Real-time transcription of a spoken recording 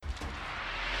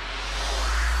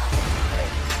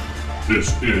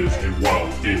This is a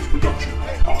Wild Games Production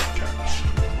podcast.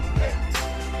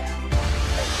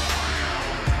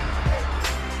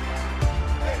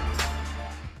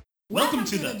 Welcome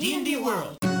to the D&D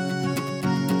world.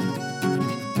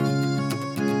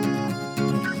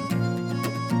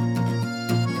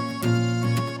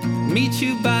 Meet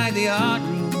you by the art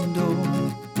room door,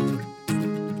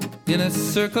 in a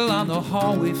circle on the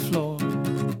hallway floor.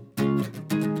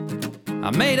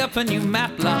 I made up a new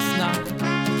map last night.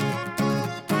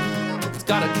 It's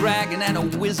got a dragon and a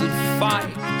wizard fight.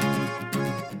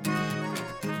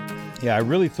 Yeah, I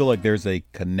really feel like there's a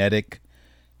kinetic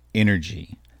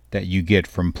energy that you get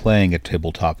from playing a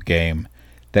tabletop game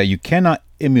that you cannot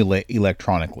emulate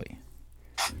electronically.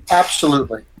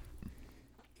 Absolutely.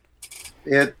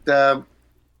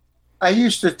 I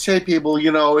used to say people,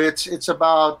 it's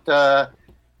about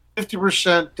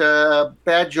 50%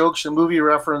 bad jokes and movie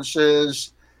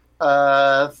references,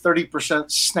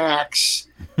 30% snacks,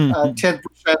 10%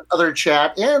 other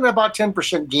chat, and about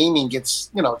 10% gaming gets,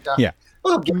 done. Yeah.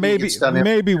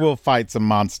 Maybe we'll fight some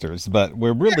monsters, but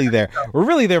we're really there. We're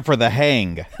really there for the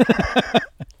hang.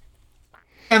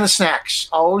 And the snacks.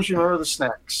 Always remember the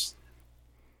snacks.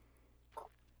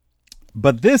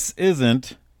 But this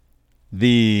isn't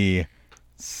the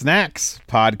Snacks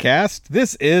podcast.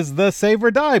 This is the Save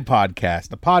or Die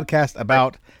podcast, a podcast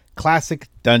about classic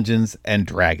Dungeons and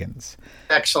Dragons.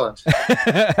 Excellent.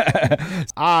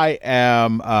 I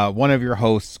am one of your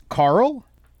hosts, Carl.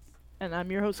 And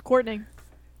I'm your host, Courtney.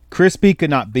 Crispy could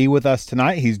not be with us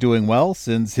tonight. He's doing well,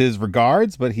 sends his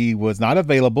regards, but he was not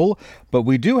available. But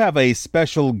we do have a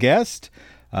special guest,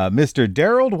 Mr.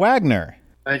 Darrold Wagner.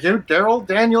 Thank you.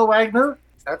 Daniel Wagner.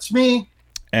 That's me.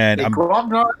 And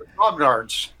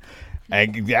Grognards.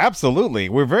 Absolutely.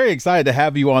 We're very excited to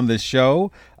have you on this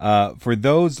show. For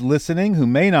those listening who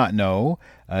may not know,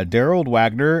 Darrold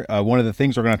Wagner, one of the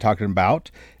things we're going to talk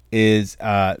about is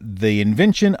the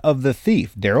invention of the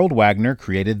thief. Darrold Wagner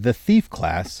created the thief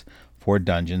class for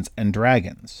Dungeons and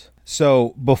Dragons.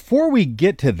 So before we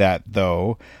get to that,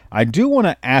 though, I do want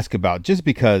to ask about, just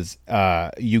because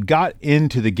you got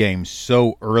into the game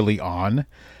so early on,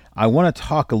 I want to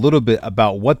talk a little bit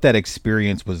about what that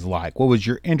experience was like. What was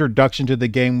your introduction to the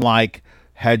game like?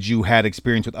 Had you had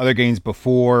experience with other games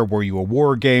before? Were you a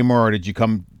war gamer, or did you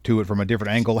come to it from a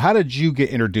different angle? How did you get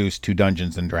introduced to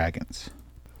Dungeons and Dragons?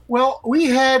 Well, we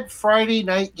had Friday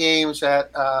night games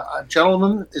at a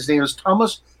gentleman. His name was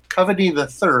Thomas Coveney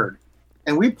III.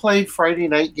 And we played Friday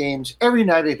night games every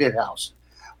night at his house.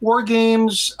 War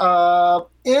games,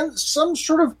 and some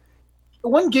sort of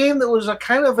one game that was a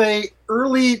kind of a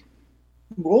early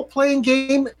role-playing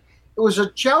game. It was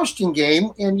a jousting game,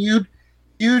 and you'd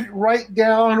write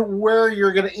down where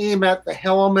you're going to aim at, the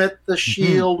helmet, the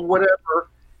shield, whatever.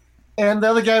 And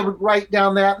the other guy would write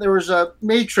down that. There was a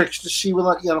matrix to see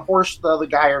whether you horse the other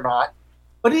guy or not.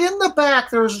 But in the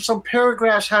back, there was some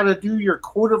paragraphs how to do your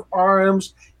coat of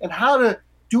arms and how to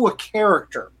do a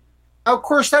character. Now, of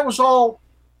course, that was all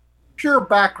pure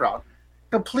background,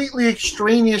 completely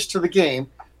extraneous to the game.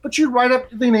 But you'd write up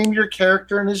the name of your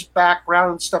character and his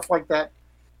background and stuff like that.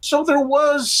 So there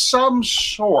was some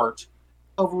sort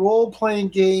of role-playing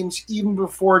games even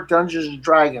before Dungeons and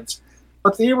Dragons.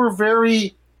 But they were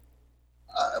very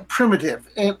primitive.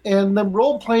 And the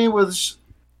role-playing was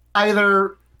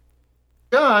either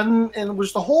done, and it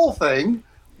was the whole thing,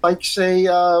 like say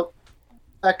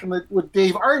back with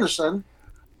Dave Arneson,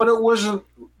 but it wasn't.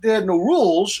 They had no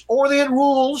rules, or they had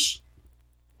rules,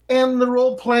 and the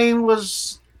role playing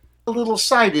was a little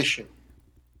side issue.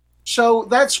 So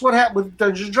that's what happened with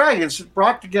Dungeons and Dragons. It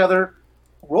brought together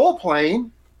role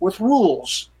playing with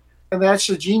rules, and that's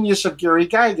the genius of Gary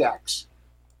Gygax.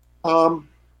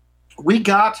 We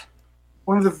got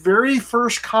one of the very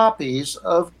first copies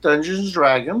of Dungeons and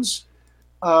Dragons.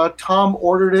 Tom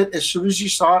ordered it as soon as he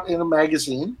saw it in a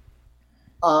magazine.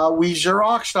 We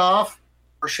Xeroxed off,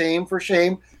 for shame,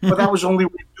 but that was the only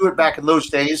way to do it back in those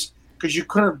days because you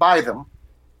couldn't buy them.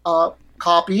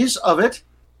 Copies of it.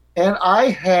 And I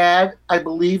had, I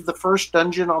believe, the first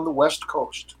dungeon on the West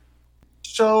Coast.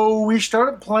 So we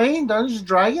started playing Dungeons and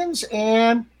Dragons,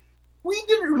 and we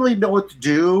didn't really know what to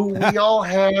do. We all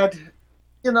had,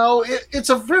 it's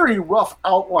a very rough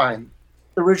outline,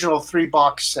 the original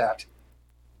 3-box set.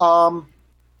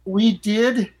 We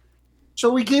gave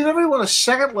everyone a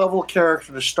second level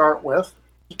character to start with,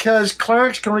 because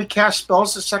clerics can only cast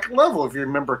spells at second level, if you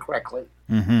remember correctly.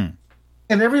 Mm-hmm.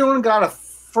 And everyone got a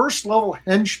first level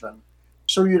henchman.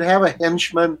 So you'd have a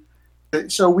henchman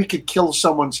so we could kill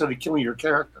someone instead of killing your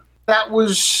character.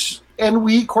 And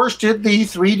we, of course, did the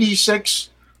 3d6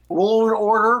 roll in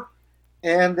order.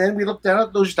 And then we looked down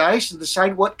at those dice and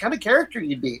decide what kind of character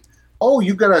you'd be. Oh,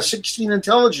 you've got a 16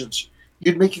 intelligence.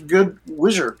 You'd make a good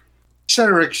wizard, et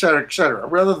cetera, et cetera, et cetera.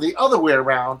 Rather than the other way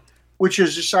around, which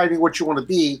is deciding what you want to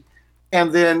be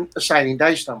and then assigning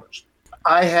dice numbers.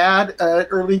 I had an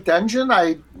early dungeon.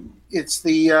 It's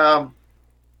the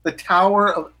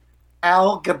Tower of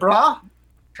Algebra.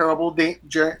 Terrible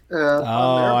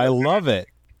I love it.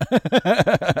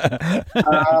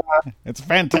 It's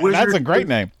fantastic. That's a great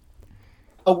name.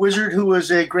 A wizard who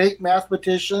was a great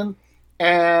mathematician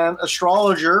and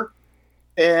astrologer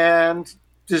and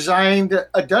designed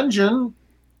a dungeon,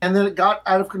 and then it got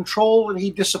out of control and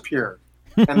he disappeared.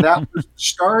 And that was the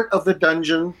start of the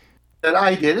dungeon that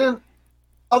I did. And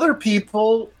other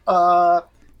people,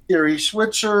 Gary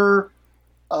Switzer,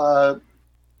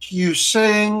 Hugh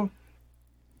Singh,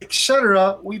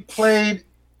 etc.,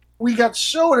 we got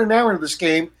so enamored of this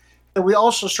game that we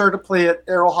also started to play at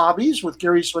Aero Hobbies with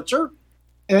Gary Switzer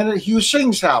and at Hugh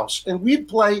Singh's house. And we'd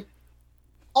play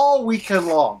all weekend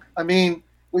long. I mean,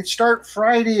 we'd start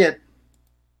Friday at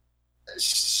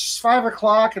 5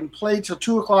 o'clock and play till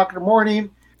 2 o'clock in the morning.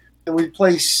 And we'd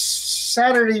play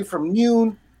Saturday from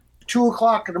noon to 2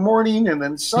 o'clock in the morning. And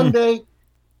then Sunday,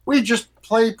 we just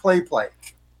play.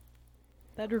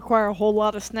 That'd require a whole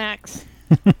lot of snacks.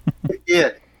 It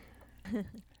did.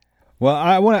 Well,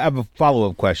 I want to have a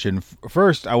follow-up question.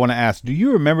 First, I want to ask, do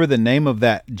you remember the name of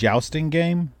that jousting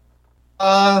game?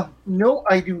 No,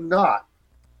 I do not.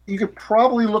 You could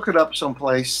probably look it up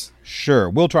someplace. Sure.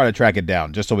 We'll try to track it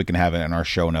down just so we can have it in our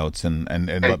show notes and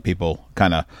let people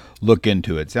kind of look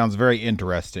into it. Sounds very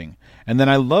interesting. And then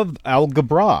I love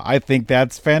algebra. I think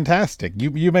that's fantastic.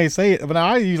 You may say it, but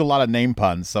I use a lot of name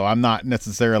puns, so I'm not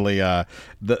necessarily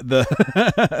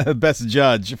the best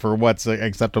judge for what's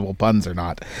acceptable puns or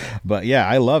not. But yeah,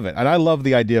 I love it. And I love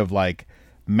the idea of like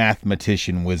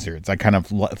mathematician wizards. I kind of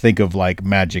think of like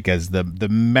magic as the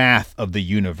math of the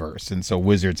universe, and so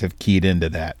wizards have keyed into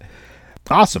that.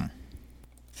 Awesome.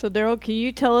 So Darrold, can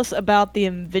you tell us about the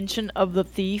invention of the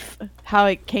thief, how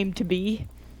it came to be?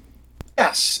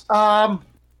 Yes.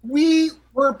 We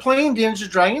were playing Dungeons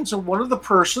and Dragons, and one of the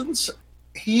persons,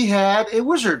 he had a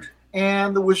wizard,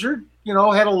 and the wizard,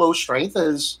 had a low strength,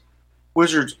 as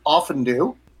wizards often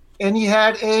do, and he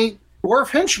had a dwarf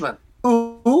henchman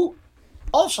who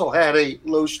also had a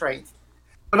low strength,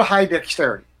 but a high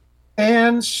dexterity.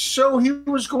 And so he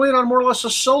was going on more or less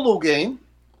a solo game,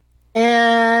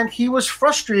 and he was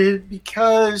frustrated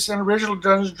because in original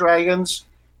Dungeons and Dragons,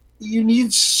 you need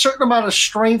a certain amount of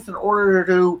strength in order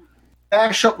to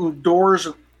bash open doors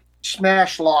and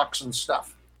smash locks and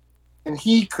stuff. And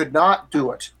he could not do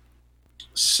it.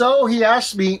 So he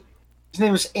asked me, his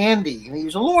name was Andy, and he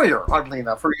was a lawyer, oddly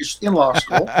enough, or he's in law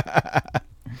school.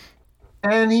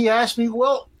 And he asked me,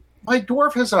 well, my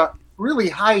dwarf has a really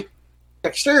high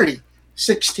dexterity.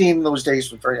 16 in those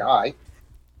days was very high.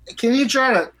 Can he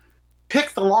try to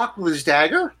pick the lock with his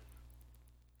dagger?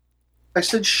 I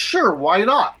said, sure, why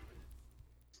not?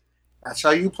 That's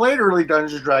how you played early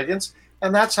Dungeons & Dragons,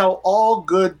 and that's how all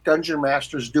good dungeon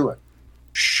masters do it.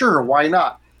 Sure, why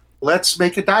not? Let's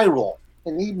make a die roll.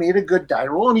 And he made a good die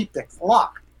roll, and he picked the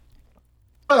lock.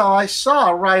 Well, I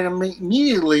saw right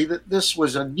immediately that this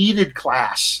was a needed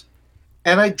class,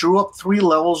 and I drew up 3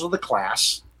 levels of the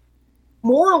class,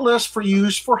 more or less for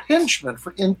use for henchmen,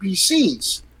 for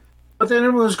NPCs. But then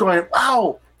everyone was going,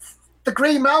 wow, the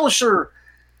Grey Mouser,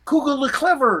 Kugel the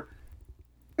Clever,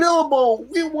 Bilbo,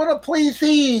 we want to play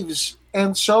thieves.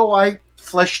 And so I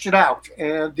fleshed it out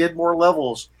and did more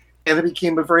levels, and it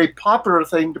became a very popular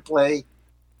thing to play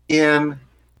in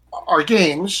our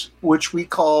games, which we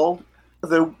called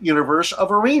the universe of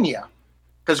Arania,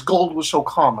 because gold was so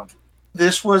common.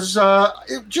 This was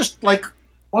just like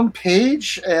one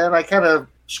page, and I kind of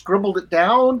scribbled it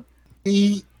down.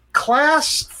 The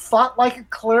class fought like a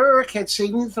cleric, had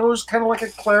saving throws kind of like a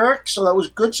cleric, so that was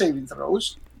good saving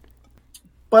throws.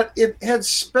 But it had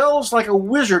spells like a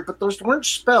wizard, but those weren't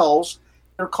spells.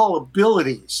 They're called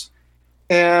abilities.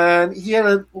 And he had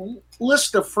a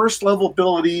list of first-level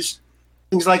abilities,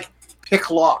 things like pick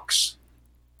locks,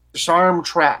 disarm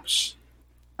traps.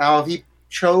 Now, if he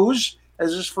chose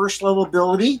as his first-level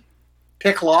ability,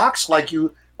 pick locks, like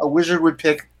a wizard would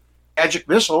pick magic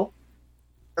missile,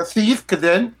 a thief could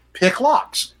then pick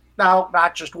locks. Now,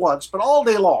 not just once, but all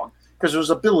day long, because it was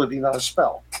ability, not a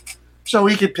spell. So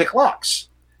he could pick locks.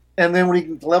 And then when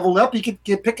he leveled up, he could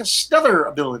pick another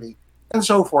ability, and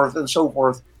so forth, and so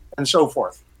forth, and so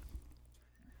forth.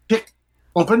 Pick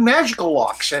open magical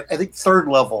locks at, I think,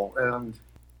 3rd level and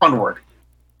onward.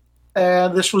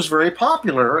 And this was very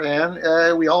popular,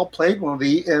 and we all played one of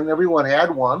these, and everyone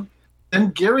had one.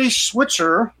 Then Gary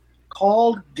Switzer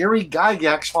called Gary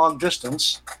Gygax long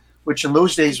distance, which in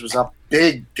those days was a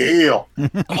big deal.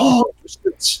 Oh,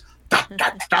 it's da,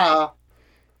 da, da.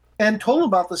 And told him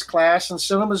about this class and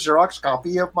sent him a Xerox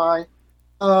copy of my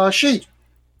sheet.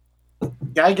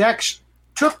 Gygax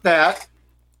took that.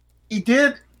 He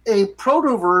did a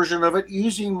proto version of it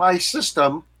using my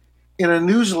system in a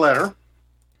newsletter.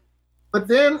 But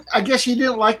then I guess he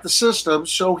didn't like the system,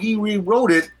 so he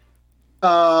rewrote it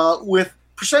with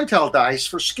percentile dice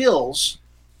for skills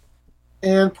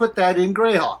and put that in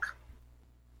Greyhawk.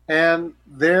 And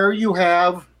there you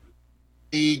have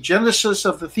the genesis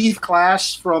of the thief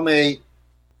class from a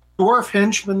dwarf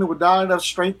henchman who would not have enough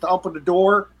strength to open the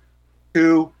door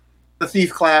to the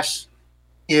thief class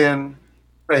in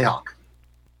Greyhawk.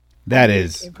 That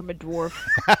is. Came from a dwarf.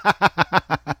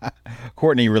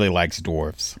 Courtney really likes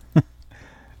dwarves.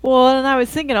 Well, and I was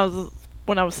thinking,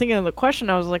 when I was thinking of the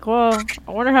question, I was like, well,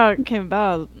 I wonder how it came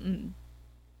about. I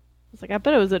was like, I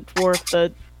bet it was a dwarf,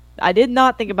 but I did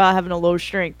not think about having a low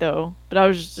strength, though. But I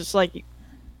was just like,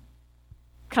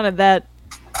 kind of that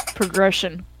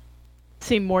progression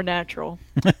seemed more natural.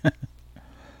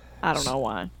 I don't know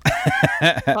why.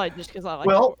 Probably just because I like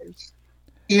dwarves.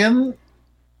 In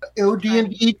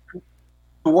OD&D,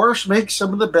 dwarves make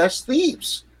some of the best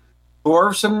thieves.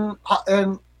 Dwarves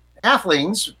and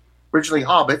halflings, originally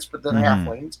hobbits, but then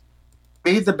halflings,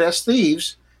 made the best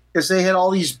thieves because they had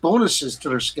all these bonuses to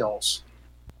their skills.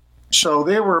 So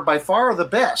they were by far the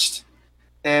best.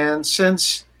 And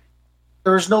since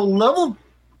there's no level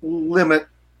limit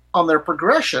on their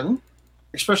progression,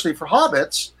 especially for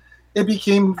hobbits, it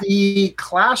became the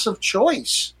class of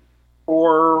choice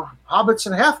for hobbits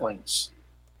and halflings.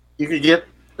 You could get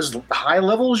as high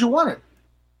level as you wanted.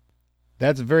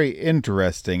 That's very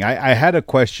interesting. I had a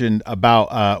question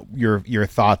about your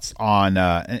thoughts on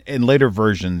in later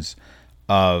versions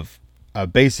of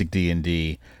basic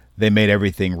D&D, they made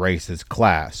everything race as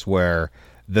class, where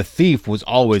the thief was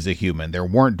always a human. There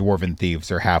weren't dwarven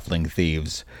thieves or halfling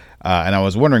thieves. And I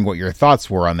was wondering what your thoughts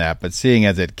were on that, but seeing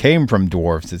as it came from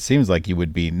dwarves, it seems like you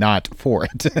would be not for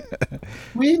it.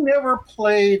 We never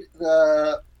played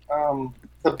the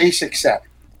basic set.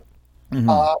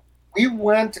 Mm-hmm.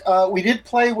 We did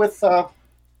play with, I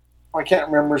can't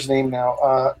remember his name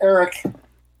now, Eric.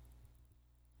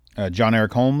 John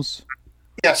Eric Holmes?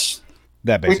 Yes.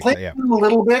 That basically, we played him a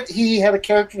little bit. He had a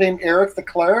character named Eric the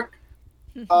Cleric.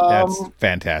 That's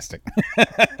fantastic.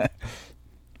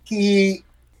 He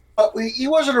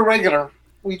wasn't a regular.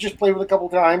 We just played with a couple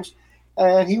times,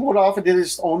 and he went off and did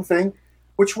his own thing,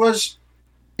 which was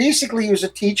basically he was a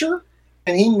teacher,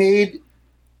 and he made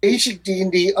basic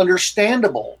D&D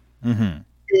understandable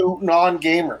to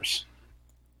non-gamers.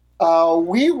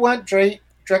 We went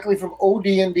directly from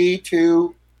OD&D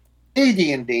to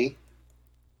AD&D,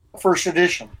 first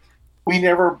edition. We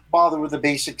never bothered with the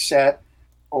basic set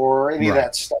or any of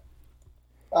that stuff.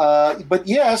 But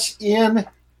yes, in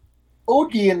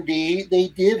OD&D, they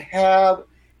did have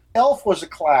Elf was a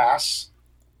class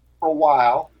for a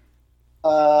while.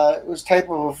 It was type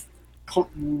of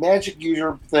magic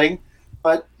user thing,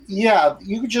 but yeah,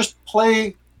 you could just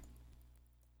play.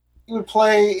 You would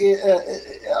play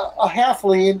a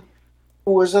halfling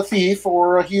who was a thief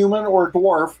or a human or a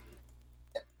dwarf.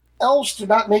 Elves did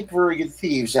not make very good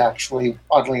thieves, actually,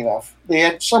 oddly enough. They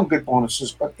had some good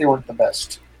bonuses, but they weren't the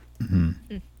best.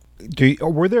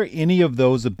 Were there any of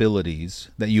those abilities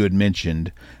that you had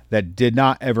mentioned that did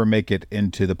not ever make it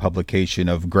into the publication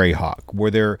of Greyhawk? Were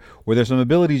there some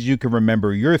abilities you can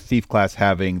remember your thief class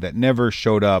having that never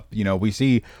showed up? You know, we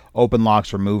see open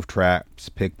locks, remove traps,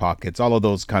 pickpockets, all of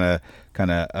those kind of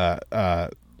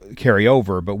carry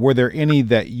over. But were there any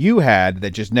that you had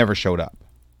that just never showed up?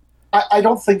 I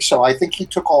don't think so. I think he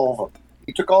took all of them.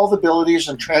 He took all the abilities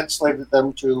and translated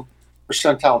them to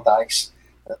percentile dice.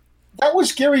 That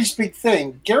was Gary's big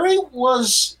thing.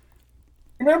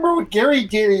 Remember what Gary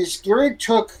did is Gary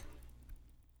took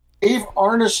Dave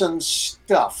Arneson's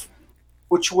stuff,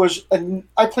 which was,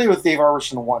 I played with Dave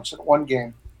Arneson once at one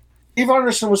game. Dave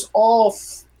Arneson was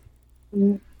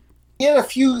he had a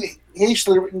few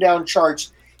hastily written down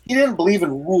charts. He didn't believe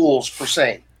in rules per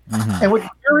se. Mm-hmm. And what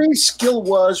Gary's skill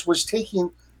was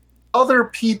taking other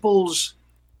people's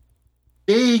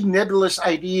vague, nebulous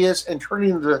ideas and turning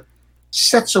them into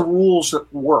sets of rules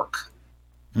that work.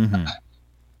 Mm-hmm.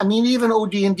 I mean, even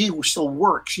OD&D still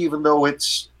works, even though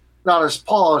it's not as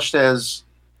polished as,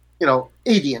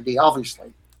 AD&D,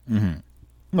 obviously. Mm-hmm.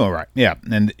 All right. Yeah.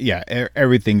 And yeah,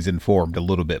 everything's informed a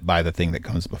little bit by the thing that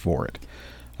comes before it.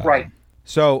 Right.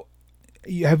 So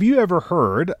have you ever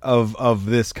heard of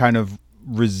this kind of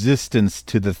resistance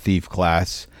to the thief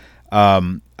class?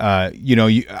 There are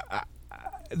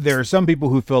some people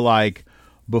who feel like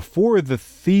before the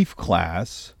thief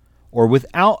class, or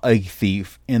without a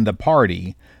thief in the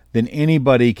party, then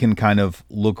anybody can kind of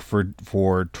look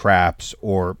for traps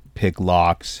or pick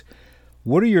locks.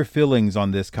 What are your feelings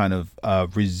on this kind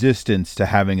of resistance to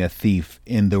having a thief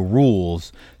in the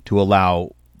rules to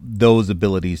allow those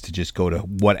abilities to just go to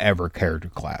whatever character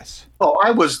class? Oh, I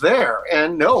was there,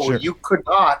 and no, Sure. you could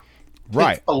not.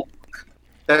 Right.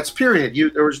 That's period.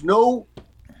 There was no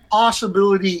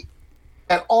possibility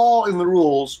at all in the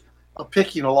rules of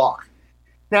picking a lock.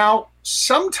 Now,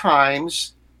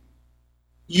 sometimes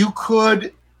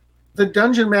the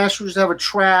dungeon masters have a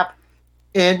trap,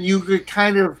 and you could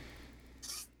kind of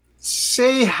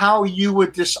say how you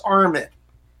would disarm it.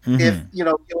 If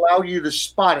it allowed you to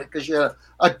spot it, because you had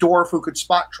a dwarf who could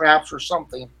spot traps or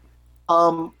something.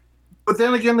 But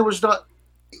then again,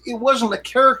 it wasn't a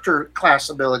character class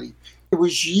ability. It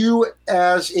was you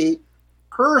as a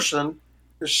person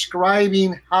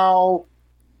describing how,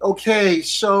 okay,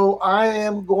 so I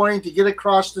am going to get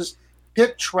across this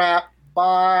pit trap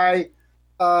by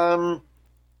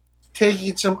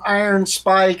taking some iron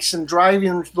spikes and driving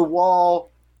them to the wall.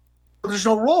 But there's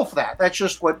no rule for that. That's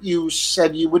just what you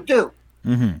said you would do.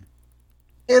 Mm-hmm.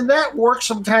 And that works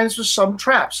sometimes with some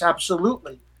traps,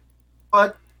 absolutely.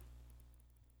 But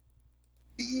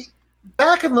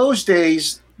back in those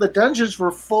days, the dungeons were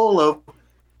full of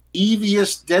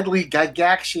devious, deadly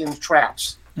Gygaxian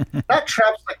traps. Not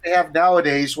traps like they have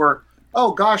nowadays where,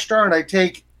 oh, gosh darn, I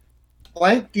take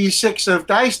blank D6 of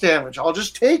dice damage. I'll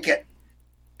just take it.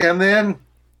 And then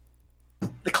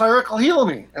the cleric will heal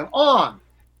me, and on.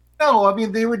 No, I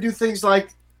mean, they would do things like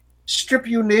strip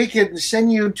you naked and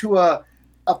send you into a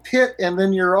pit, and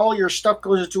then all your stuff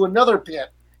goes into another pit,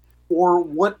 or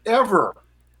whatever.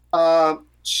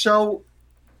 So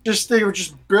they were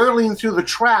just barreling through the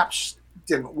traps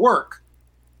didn't work.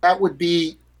 That would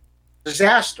be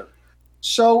disaster.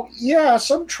 So yeah,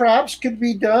 some traps could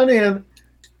be done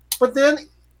but then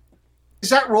is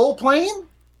that role playing?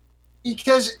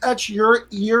 Because that's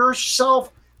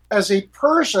yourself as a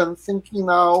person thinking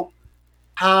now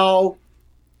how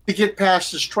to get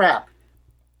past this trap.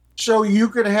 So you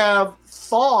could have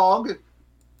Thog,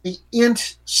 the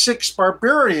Int 6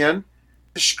 barbarian,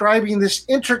 describing this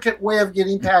intricate way of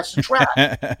getting past the trap.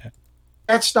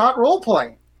 That's not role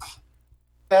playing.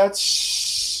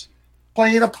 That's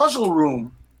playing a puzzle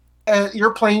room, and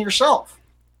you're playing yourself.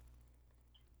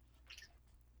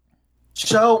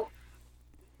 So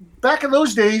back in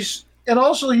those days, and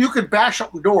also you could bash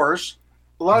open doors.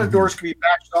 A lot of doors could be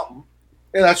bashed open,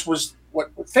 and that was what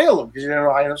would fail them, because you didn't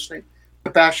know how to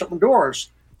bash open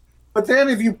doors. But then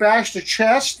if you bashed a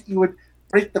chest, you would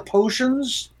break the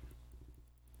potions,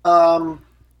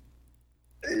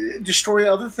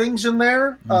 destroy other things in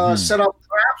there, set up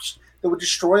traps that would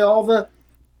destroy all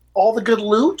the good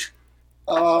loot,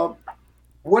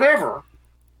 whatever.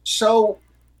 So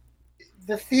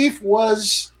the thief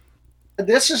was a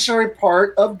necessary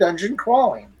part of dungeon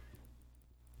crawling.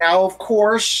 Now, of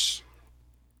course,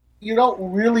 you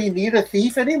don't really need a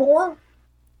thief anymore.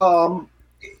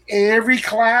 Every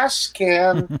class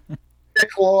can pick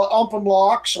open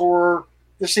locks or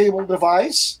disable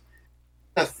device.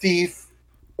 The thief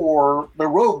or the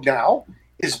rogue now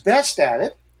is best at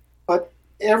it, but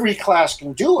every class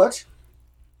can do it.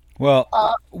 Well,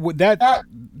 that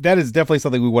is definitely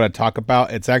something we want to talk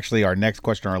about. It's actually our next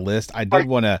question on our list. I did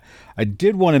want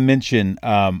to mention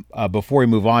before we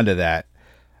move on to that,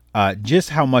 just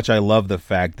how much I love the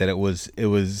fact that it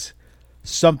was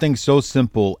something so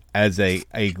simple as a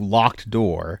locked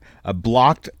door, a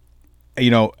blocked,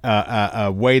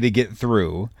 a way to get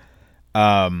through.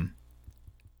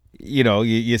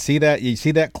 You see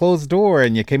that closed door,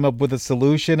 and you came up with a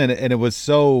solution, and it was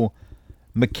so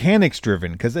mechanics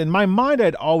driven. Because in my mind,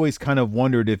 I'd always kind of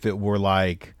wondered if it were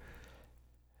like,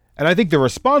 and I think the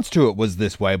response to it was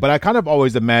this way, but I kind of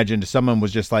always imagined someone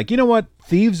was just like, you know what,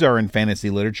 thieves are in fantasy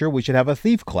literature, we should have a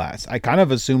thief class. I kind of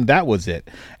assumed that was it,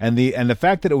 and the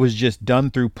fact that it was just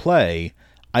done through play,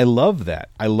 I love that.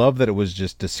 I love that it was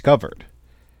just discovered.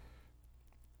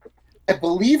 I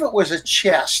believe it was a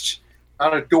chest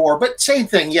on a door, but same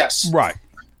thing, yes. Right.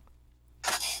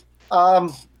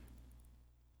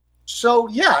 So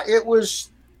yeah, it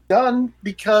was done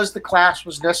because the class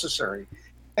was necessary.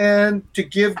 And to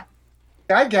give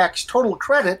Gygax total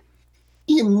credit,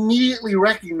 he immediately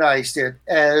recognized it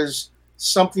as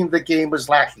something the game was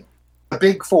lacking, the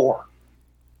big four,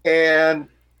 and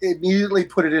immediately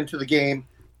put it into the game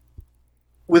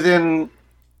within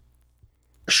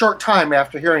a short time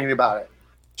after hearing about it.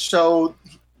 So,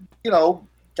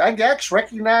 Gygax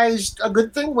recognized a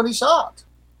good thing when he saw it.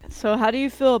 So how do you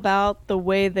feel about the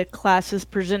way the class is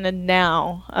presented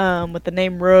now, with the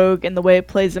name Rogue and the way it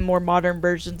plays in more modern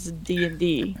versions of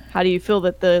D&D? How do you feel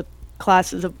that the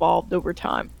class has evolved over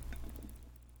time?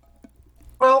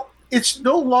 Well, it's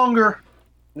no longer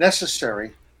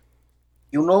necessary.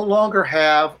 You no longer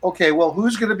have, okay, well,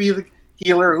 who's going to be the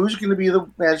healer, who's going to be the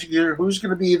magic user, who's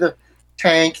going to be the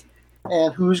tank,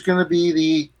 and who's going to be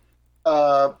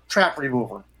the trap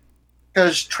remover.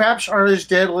 Because traps aren't as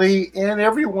deadly, and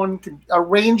everyone can. A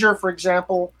ranger, for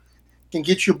example, can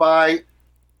get you by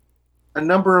a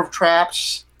number of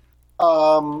traps.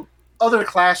 Other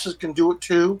classes can do it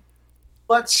too.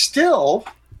 But still,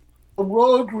 the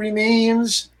rogue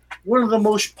remains one of the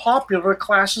most popular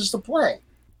classes to play.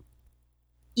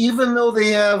 Even though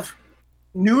they have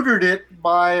neutered it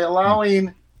by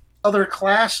allowing other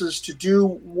classes to do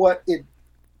what it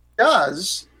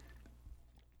does.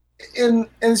 And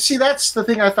see, that's the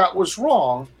thing I thought was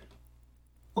wrong.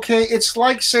 Okay, it's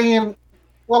like saying,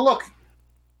 well, look,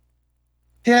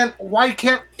 why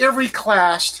can't every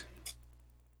class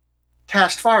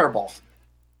cast Fireball?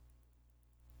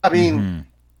 I mean,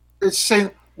 it's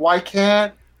saying, why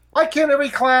can't every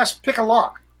class pick a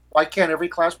lock? Why can't every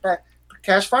class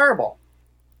cast Fireball?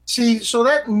 See, so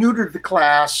that neutered the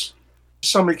class to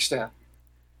some extent.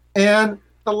 And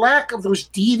the lack of those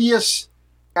devious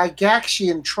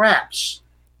Gygaxian traps,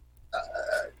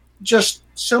 just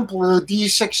simply a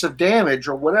D6 of damage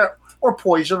or whatever, or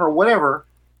poison or whatever,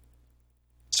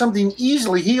 something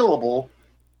easily healable,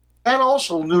 that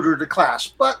also neutered the class.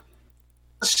 But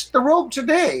the rogue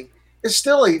today is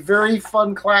still a very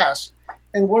fun class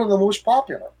and one of the most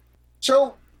popular.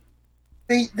 So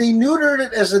they neutered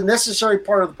it as a necessary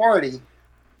part of the party,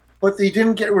 but they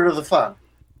didn't get rid of the fun.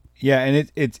 Yeah,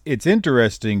 and it's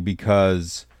interesting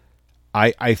because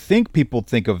I think people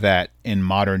think of that in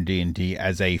modern D&D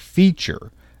as a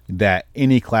feature, that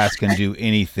any class can do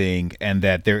anything and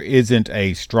that there isn't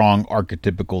a strong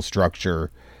archetypical structure.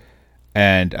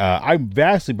 And I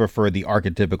vastly prefer the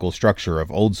archetypical structure of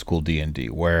old school D&D,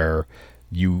 where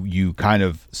you kind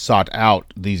of sought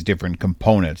out these different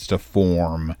components to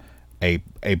form a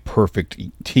perfect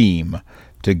team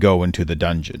to go into the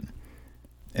dungeon.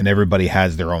 And everybody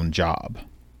has their own job.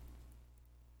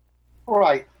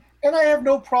 Right. And I have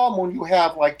no problem when you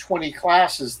have like 20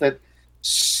 classes that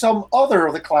some other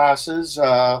of the classes,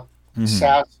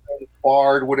 assassin,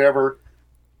 bard, whatever,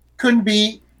 couldn't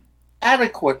be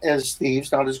adequate as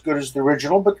thieves, not as good as the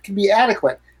original, but can be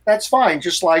adequate. That's fine.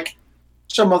 Just like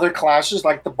some other classes,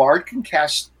 like the bard, can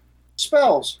cast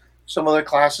spells. Some other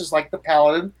classes, like the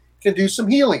paladin, can do some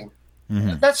healing.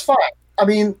 That's fine. I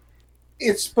mean,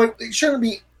 but it shouldn't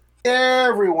be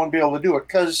everyone be able to do it,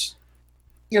 because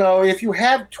if you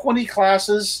have 20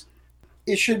 classes,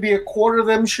 it should be a quarter of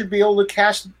them should be able to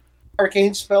cast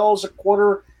arcane spells, a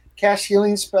quarter cast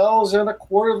healing spells, and a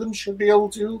quarter of them should be able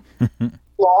to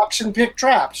blocks and pick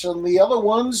traps. And the other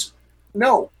ones,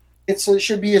 no. It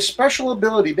should be a special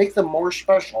ability, make them more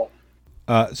special.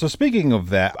 So speaking of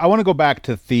that, I want to go back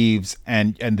to thieves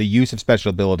and the use of special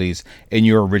abilities in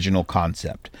your original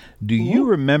concept. Do you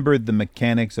remember the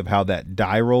mechanics of how that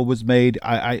die roll was made?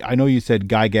 I know you said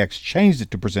Gygax changed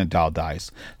it to percentile dice,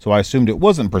 so I assumed it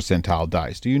wasn't percentile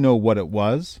dice. Do you know what it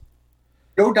was?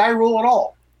 No die roll at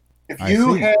all. If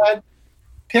you had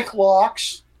pick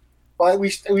locks, well, we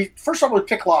first off, we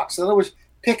pick locks. Then it was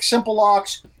pick simple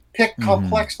locks, pick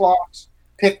complex locks,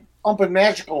 pick and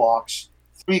magical locks.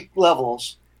 3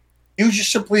 levels. You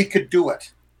just simply could do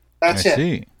it. That's it.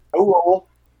 See. No roll.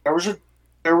 There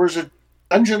was a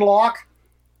dungeon lock.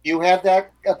 You had that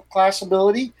class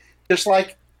ability. Just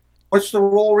like, what's the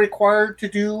roll required to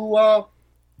do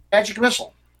magic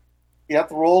missile? You have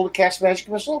to roll to cast magic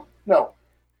missile? No.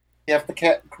 You have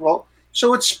to roll.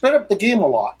 So it sped up the game a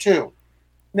lot too.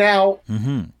 Now,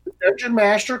 the dungeon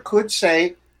master could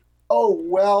say, "Oh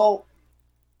well,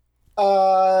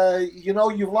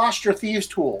 you've lost your thieves'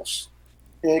 tools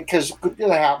because it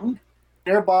happened.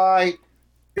 Thereby,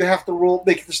 you have to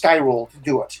make the die roll to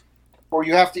do it, or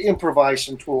you have to improvise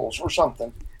some tools or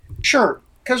something." Sure,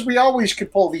 because we always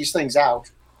could pull these things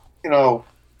out, of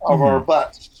our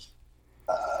butts.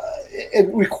 It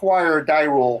require a die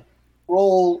roll,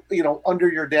 under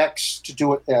your decks to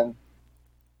do it then.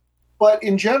 But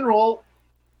in general,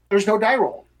 there's no die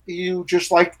roll. You just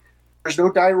like. There's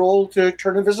no die roll to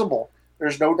turn invisible.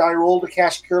 There's no die roll to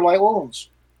cast Cure Light Wounds.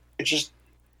 It just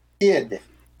did.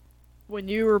 When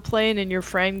you were playing and your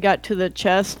friend got to the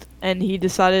chest and he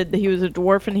decided that he was a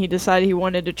dwarf and he decided he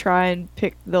wanted to try and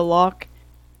pick the lock,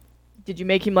 did you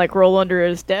make him roll under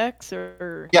his decks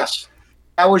or? Yes.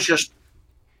 I just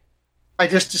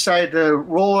decided to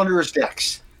roll under his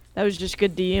decks. That was just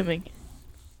good DMing.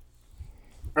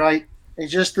 right?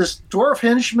 He's just this dwarf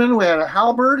henchman who had a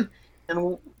halberd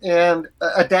and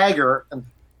a dagger,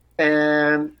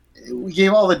 and we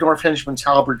gave all the dwarf henchmen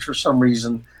halberds for some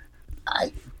reason.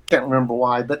 I can't remember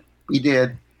why, but we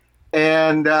did.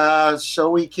 And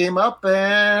so he came up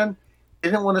and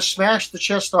didn't want to smash the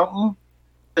chest on him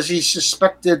because he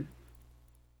suspected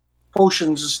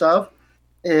potions and stuff.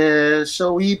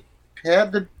 So we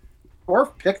had the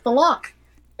dwarf pick the lock,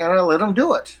 and I let him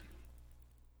do it.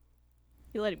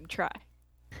 You let him try.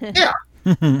 Yeah.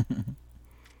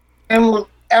 And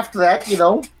after that,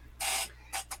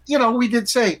 we did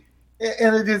say,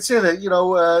 and it did say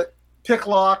that, pick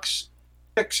locks,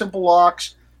 pick simple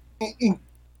locks. It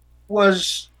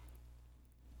was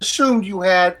assumed you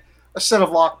had a set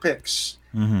of lock picks,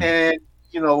 and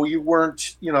you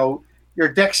weren't, your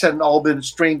decks hadn't all been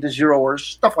strained to 0 or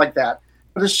stuff like that,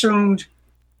 but assumed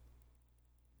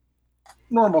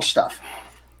normal stuff.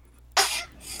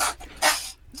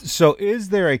 So is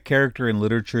there a character in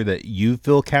literature that you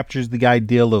feel captures the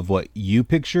ideal of what you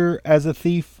picture as a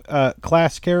thief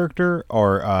class character,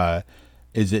 or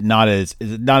is it not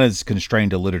as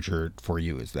constrained to literature for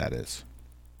you as that is?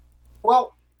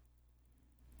 Well,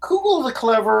 Kugel the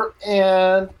Clever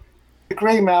and the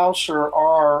Grey Mouse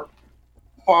are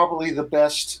probably the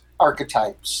best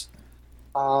archetypes.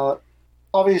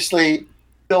 Obviously,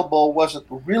 Bilbo wasn't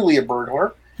really a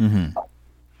burglar.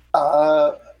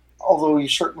 Although he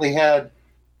certainly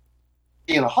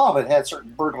being a hobbit, had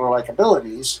certain burglar-like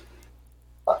abilities.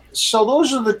 So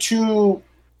those are the two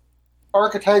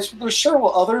archetypes. There's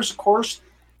several others, of course.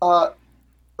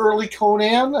 Early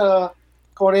Conan.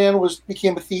 Conan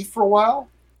became a thief for a while.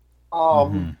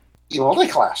 He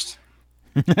multi-classed.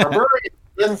 Barbarian,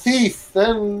 then thief,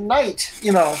 then knight.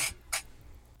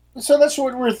 So that's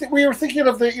what we were thinking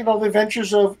of the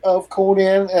adventures of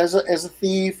Conan as a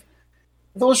thief.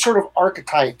 Those sort of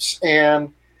archetypes,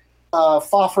 and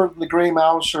Fafhrd the Grey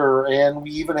Mouser, and we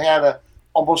even had a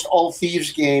almost all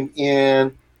thieves game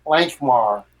in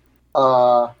Lankhmar.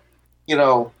 So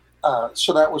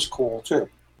that was cool too.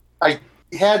 I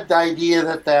had the idea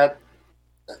that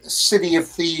City of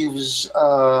Thieves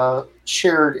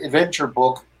shared adventure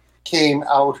book came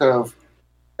out of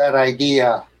that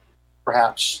idea,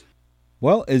 perhaps.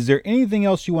 Well, is there anything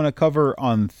else you want to cover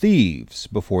on thieves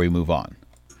before we move on?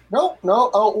 No.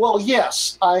 Oh, well,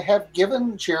 yes. I have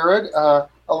given Jared,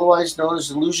 otherwise known as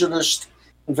Illusionist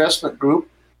Investment Group,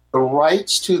 the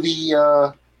rights to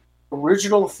the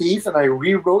original Thief, and I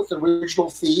rewrote the original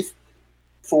Thief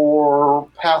for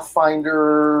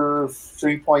Pathfinder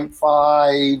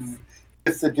 3.5,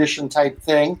 5th edition type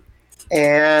thing,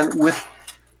 and with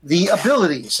the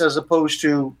abilities as opposed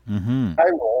to die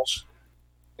rolls.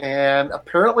 And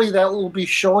apparently that will be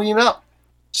showing up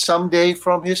someday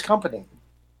from his company.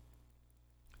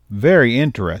 Very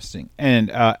interesting.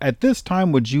 And at this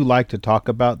time, would you like to talk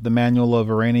about the Manual of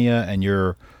Arania and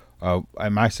your...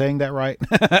 am I saying that right?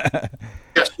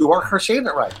 Yes, you are saying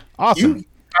it right. Awesome. You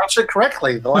pronounced it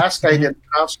correctly. The last guy didn't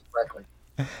pronounce it correctly.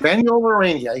 Manual of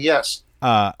Arania, yes.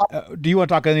 Do you want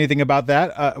to talk anything about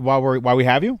that while we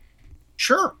have you?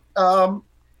 Sure. The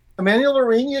Manual of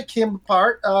Arania came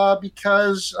apart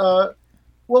because,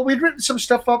 we'd written some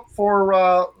stuff up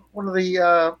for one of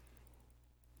the...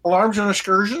 Alarms and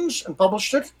Excursions, and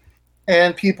published it,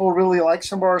 and people really liked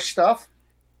some of our stuff.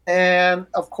 And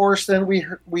of course, then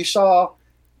we saw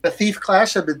the thief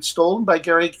class had been stolen by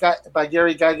Gary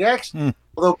Gygax.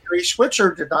 Although Gary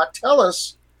Switzer did not tell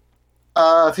us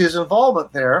of his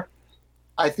involvement there.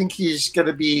 I think he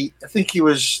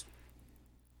was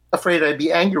afraid I'd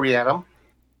be angry at him.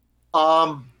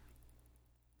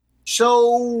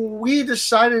 So we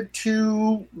decided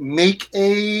to make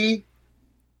a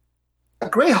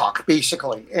greyhawk,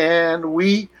 basically, and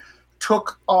we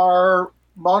took our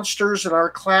monsters and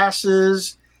our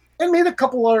classes and made a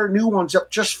couple other new ones up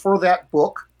just for that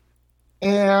book,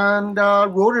 and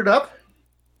wrote it up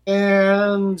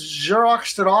and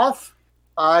Xeroxed it off.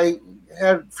 I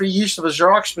had free use of a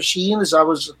Xerox machine as I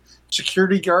was a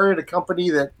security guard at a company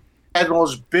that had one of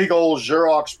those big old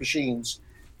Xerox machines,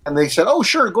 and they said, "Oh,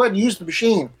 sure, go ahead and use the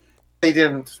machine." They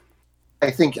didn't, I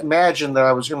think, imagine that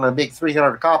I was going to make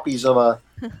 300 copies of a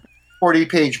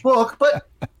 40-page book, but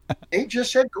they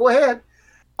just said, go ahead.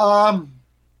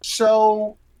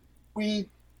 So we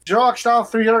Xeroxed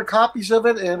off 300 copies of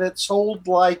it, and it sold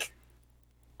like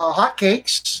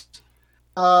hotcakes.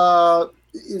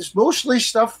 It's mostly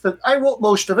stuff that I wrote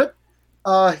most of it.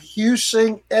 Hugh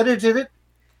Singh edited it,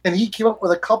 and he came up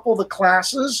with a couple of the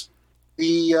classes.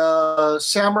 The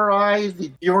Samurai, the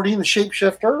Bjorn the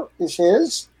Shapeshifter is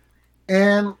his.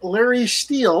 And Larry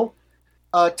Steele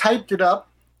typed it up,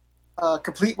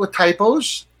 complete with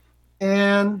typos,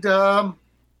 and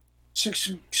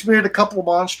submitted a couple of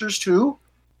monsters too.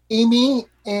 Amy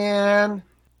and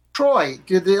Troy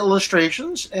did the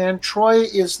illustrations, and Troy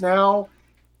is now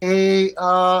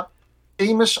a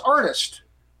famous artist.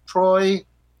 Troy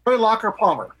Locker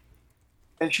Palmer,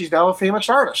 and she's now a famous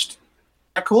artist. Isn't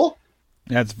that cool?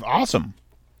 That's awesome.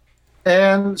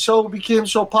 And so it became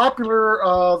so popular.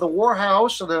 The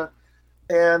Warhouse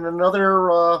and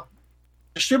another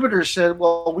distributor said,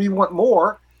 "Well, we want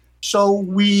more." So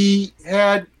we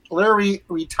had Larry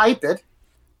retype it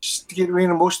to get rid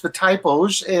of most of the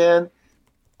typos and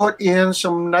put in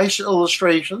some nice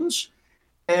illustrations,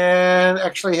 and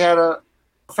actually had a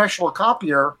professional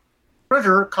printer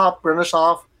print us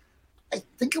off. I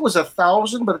think it was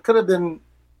 1,000, but it could have been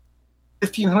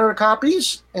 1,500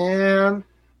 copies, and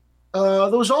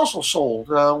those also sold.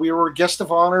 We were guest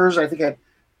of honors, I think, at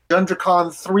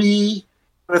GundraCon 3,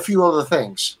 and a few other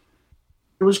things.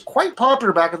 It was quite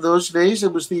popular back in those days.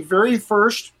 It was the very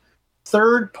first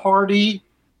third-party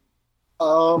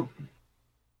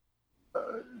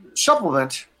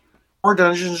supplement for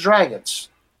Dungeons & Dragons.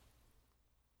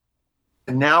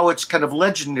 And now it's kind of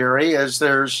legendary, as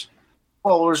there's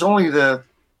only the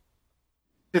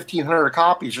 1,500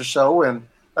 copies or so, and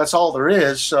that's all there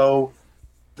is, so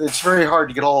it's very hard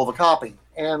to get all of a copy.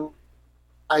 And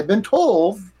I've been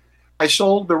told I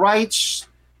sold the rights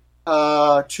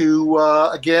to,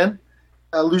 again,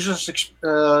 Illusionist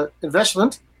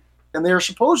Investment, and they're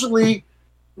supposedly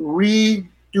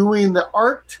redoing the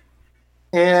art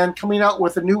and coming out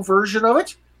with a new version of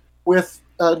it with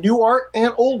new art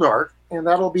and old art, and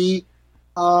that'll be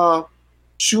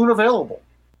soon available.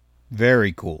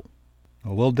 Very cool.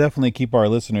 Well, we'll definitely keep our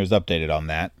listeners updated on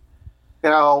that.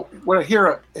 Now, want to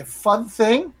hear a fun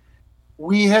thing?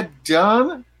 We had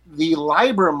done the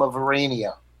Librum of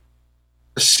Arania,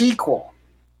 the sequel,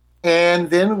 and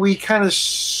then we kind of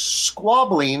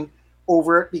squabbling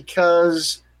over it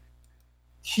because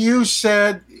Hugh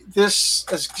said this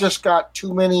has just got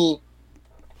too many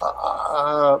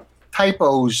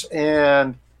typos,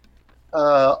 and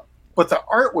but the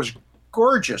art was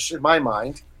gorgeous in my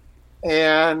mind.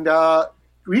 And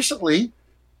recently,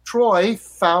 Troy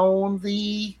found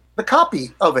the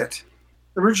copy of it,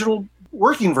 the original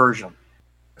working version.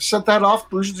 I sent that off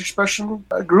to Illusions Expression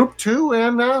group too,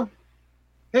 and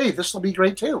hey, this will be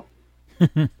great too.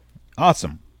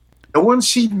 Awesome. No one's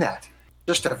seen that.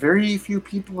 Just a very few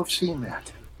people have seen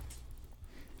that.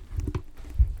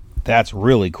 That's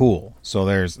really cool. So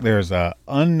there's a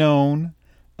unknown,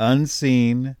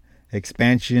 unseen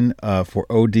expansion for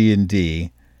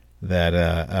OD&D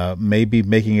that may be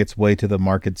making its way to the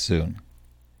market soon.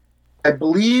 I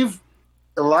believe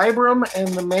the Librum and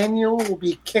the manual will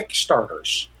be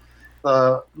Kickstarters.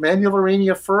 The Manual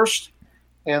Arania first,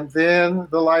 and then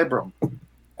the Librum.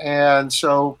 And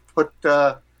so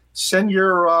send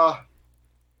your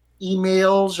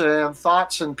emails and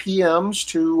thoughts and PMs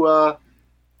to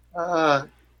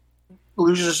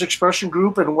Illusionist Expression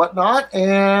Group and whatnot,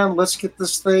 and let's get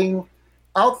this thing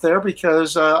out there,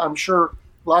 because I'm sure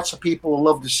lots of people will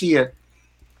love to see it.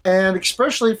 And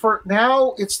especially for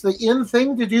now, it's the in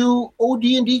thing to do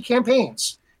OD&D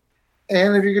campaigns.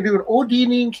 And if you're going to do an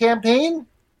OD&D campaign,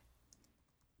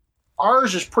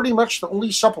 ours is pretty much the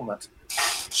only supplement.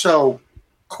 So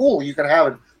cool, you can have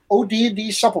an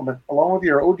OD&D supplement along with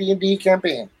your OD&D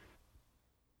campaign.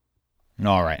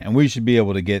 All right, and we should be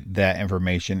able to get that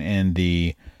information in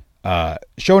the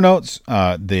show notes,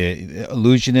 the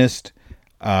Illusionist,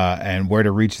 and where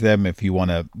to reach them if you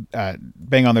want to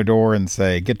bang on their door and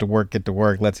say, get to work,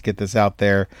 let's get this out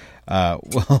there.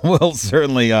 We'll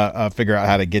certainly figure out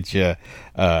how to get you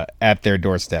at their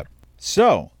doorstep.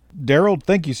 So, Darrold,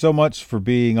 thank you so much for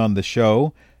being on the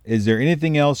show. Is there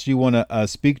anything else you want to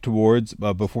speak towards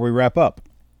before we wrap up?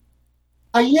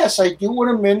 Yes, I do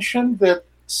want to mention that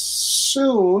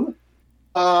soon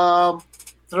there'll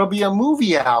be a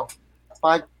movie out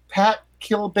by Pat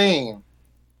Kilbane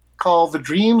called The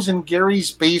Dreams in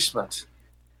Gary's Basement,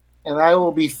 and I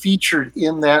will be featured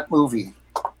in that movie.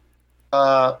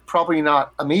 Probably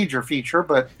not a major feature,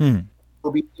 but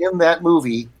will be in that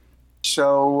movie,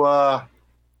 so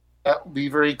that will be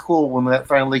very cool when that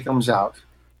finally comes out.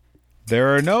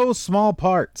 There are no small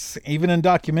parts, even in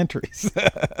documentaries.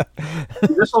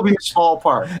 This will be a small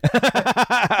part.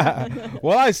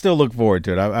 Well, I still look forward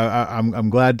to it. I'm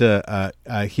glad to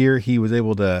hear he was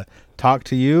able to talk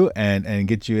to you and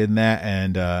get you in that,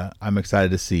 and I'm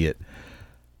excited to see it.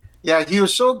 Yeah, he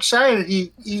was so excited.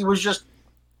 He was just.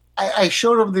 I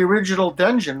showed him the original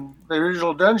dungeon,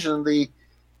 the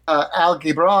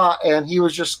Algebra, and he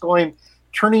was just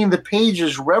turning the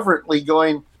pages reverently,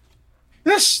 going,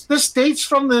 This dates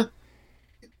from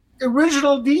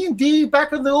original D&D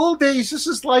back in the old days. This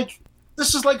is like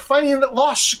finding a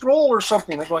lost scroll or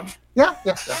something. I'm going, yeah.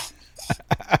 That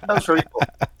was very cool.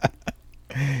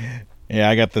 Yeah,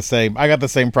 I got the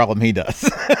same problem he does.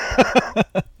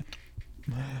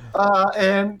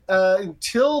 And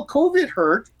until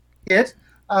COVID hit,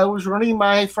 I was running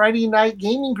my Friday night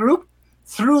gaming group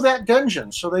through that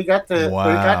dungeon. So they got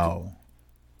to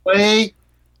play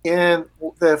in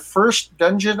the first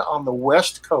dungeon on the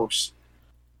West Coast.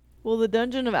 Will the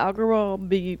Dungeon of Algarwell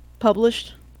be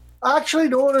published? Actually,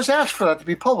 no one has asked for that to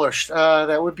be published.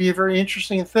 That would be a very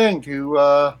interesting thing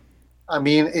to.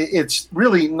 It's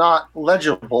really not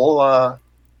legible,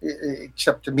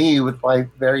 except to me with my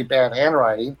very bad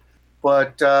handwriting.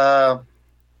 But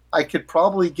I could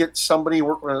probably get somebody,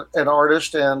 work with an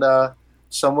artist and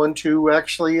someone to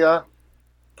actually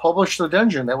publish the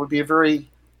dungeon. That would be a very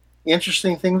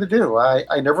interesting thing to do.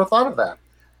 I never thought of that.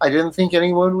 I didn't think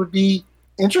anyone would be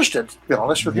interested, to be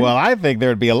honest with you. Well, I think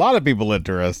there'd be a lot of people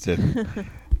interested.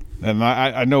 And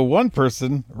I know one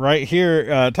person right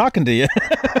here talking to you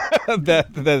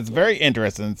that's very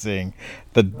interested in seeing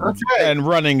and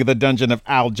running the Dungeon of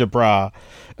Algebra.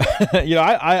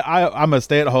 I'm a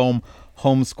stay-at-home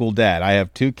homeschool dad. I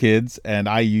have 2 kids, and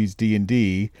I use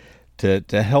D&D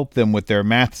to help them with their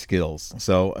math skills.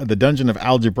 So the Dungeon of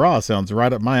Algebra sounds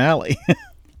right up my alley.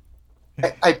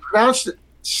 I pronounced it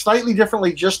slightly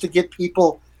differently just to get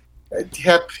people, to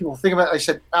have people think about it. I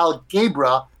said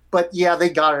algebra, but yeah, they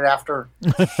got it after.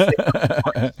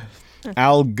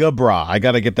 Algebra. I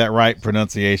got to get that right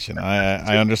pronunciation.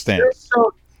 I understand.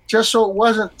 Just so it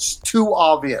wasn't too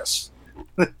obvious.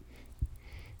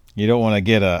 You don't want to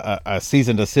get a cease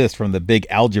and desist from the big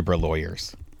algebra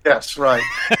lawyers. Yes, right.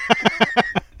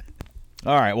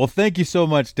 All right. Well, thank you so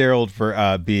much, Darrold,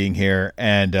 for being here,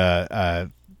 and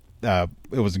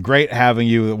it was great having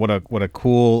you. What a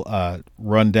cool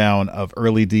rundown of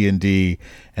early D&D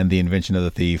and the invention of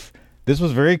the thief. This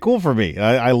was very cool for me.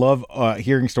 I love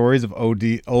hearing stories of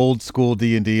old school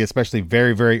D&D, especially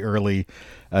very, very early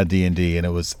D&D, and it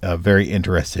was very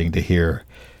interesting to hear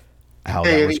how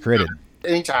that was created.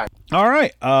 Anytime. All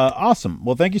right. Awesome.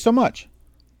 Well, thank you so much.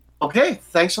 Okay.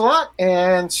 Thanks a lot,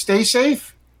 and stay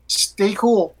safe. Stay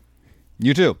cool.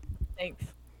 You too. Thanks.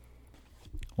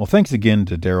 Well, thanks again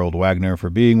to Darrold Wagner for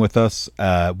being with us.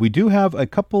 We do have a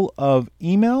couple of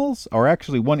emails, or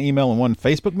actually one email and one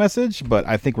Facebook message, but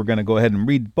I think we're going to go ahead and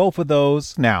read both of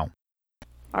those now.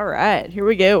 All right, here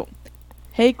we go.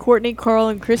 Hey, Courtney, Carl,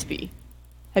 and Crispy.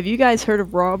 Have you guys heard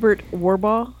of Robert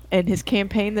Warbaugh and his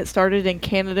campaign that started in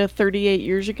Canada 38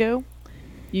 years ago?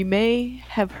 You may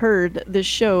have heard this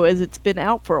show as it's been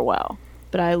out for a while,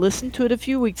 but I listened to it a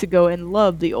few weeks ago and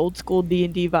loved the old school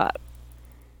D&D vibe.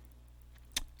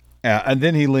 And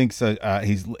then he links.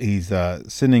 He's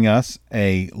sending us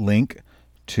a link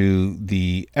to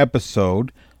the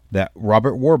episode that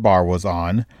Robert Warbaugh was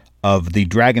on of the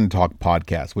Dragon Talk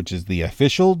podcast, which is the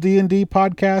official D&D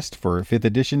podcast for 5th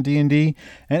edition D&D.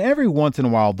 And every once in a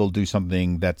while, they'll do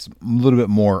something that's a little bit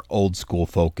more old school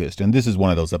focused. And this is one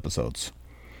of those episodes.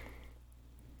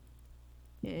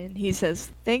 And he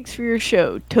says, thanks for your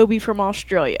show, Toby from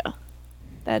Australia.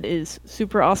 That is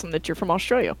super awesome that you're from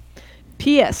Australia.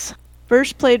 P.S.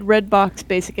 First played Redbox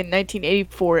Basic in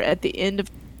 1984 at the end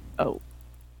of...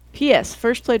 P.S.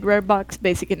 First played Redbox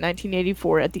Basic in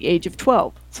 1984 at the age of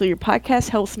 12. So your podcast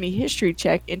helps me history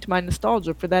check into my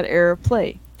nostalgia for that era of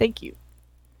play. Thank you.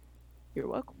 You're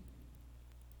welcome.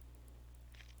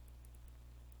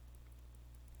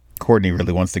 Courtney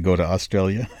really wants to go to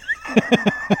Australia.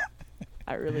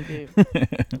 I really do.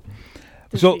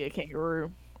 So be a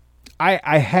kangaroo.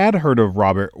 I had heard of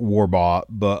Robert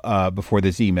Warbaugh before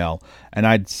this email, and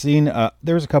I'd seen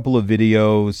there was a couple of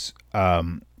videos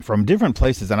from different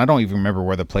places, and I don't even remember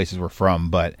where the places were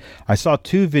from, but I saw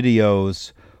 2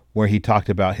 videos where he talked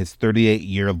about his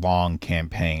 38-year-long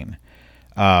campaign,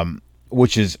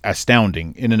 which is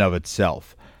astounding in and of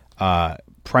itself.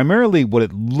 Primarily, what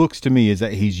it looks to me is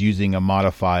that he's using a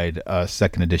modified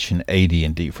 2nd edition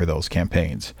AD&D for those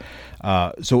campaigns.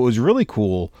 So it was really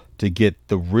cool to get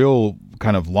the real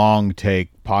kind of long take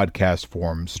podcast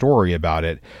form story about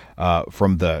it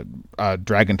from the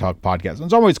Dragon Talk podcast. And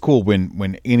it's always cool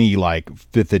when any like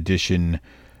 5th edition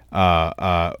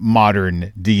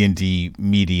modern D&D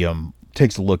medium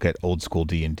takes a look at old school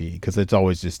D&D, because it's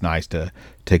always just nice to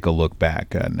take a look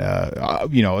back. And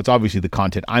it's obviously the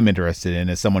content I'm interested in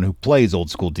as someone who plays old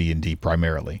school D&D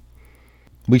primarily.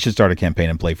 We should start a campaign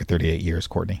and play for 38 years,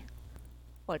 Courtney.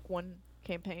 Like one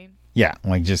campaign? Yeah,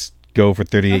 like just go for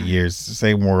 38 years,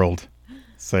 same world,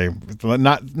 Say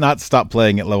not stop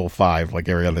playing at level 5 like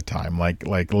every other time. Like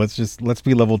let's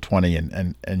be level 20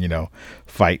 and you know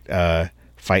fight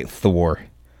Thor.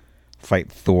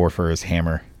 Fight Thor for his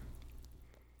hammer.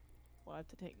 We'll have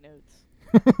to take notes.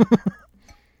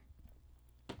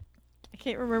 I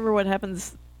can't remember what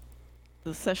happens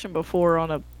the session before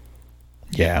on a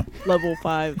level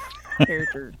 5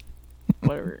 character.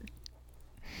 Whatever.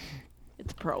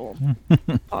 It's a problem.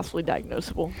 Possibly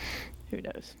diagnosable. Who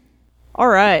knows?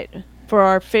 Alright. For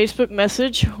our Facebook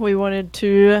message, we wanted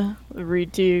to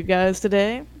read to you guys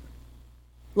today.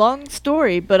 Long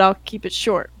story, but I'll keep it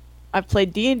short. I've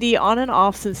played D&D on and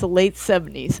off since the late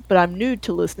 70s, but I'm new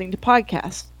to listening to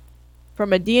podcasts.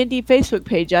 From a D&D Facebook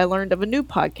page, I learned of a new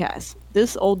podcast,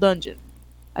 This Old Dungeon.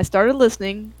 I started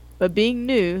listening, but being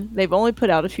new, they've only put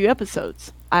out a few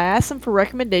episodes. I asked them for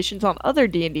recommendations on other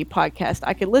D&D podcasts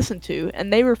I could listen to,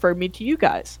 and they referred me to you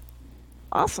guys.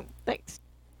 Awesome, thanks.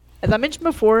 As I mentioned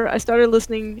before, I started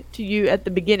listening to you at the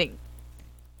beginning.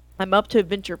 I'm up to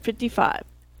Adventure 55.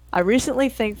 I recently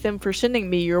thanked them for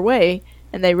sending me your way,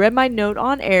 and they read my note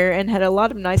on air and had a lot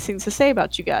of nice things to say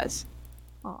about you guys.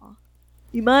 Aww.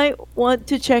 You might want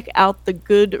to check out the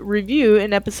good review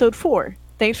in episode 4.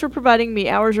 Thanks for providing me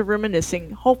hours of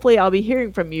reminiscing. Hopefully I'll be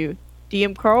hearing from you.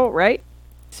 DM Carl, right?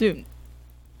 Soon.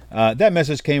 That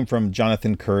message came from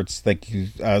Jonathan Kurtz. Thank you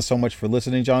so much for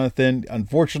listening, Jonathan.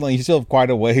 Unfortunately, you still have quite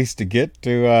a ways to get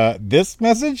to this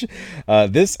message,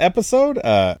 this episode.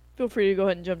 Feel free to go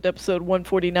ahead and jump to episode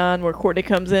 149 where Courtney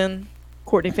comes in.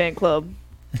 Courtney Fan Club.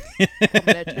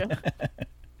 Coming at you.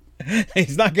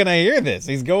 He's not gonna hear this.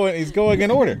 He's going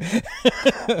in order.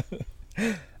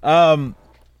 I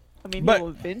mean, he'll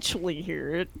eventually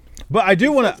hear it. But I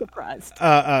do want to. Surprised.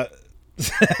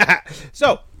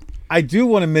 So I do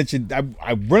want to mention.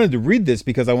 I wanted to read this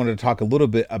because I wanted to talk a little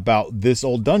bit about This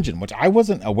Old Dungeon, which I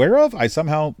wasn't aware of. I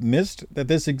somehow missed that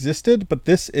this existed. But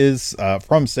this is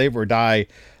from Save or Die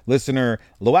listener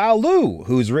Luau Lu,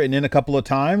 who's written in a couple of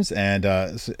times and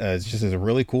just is a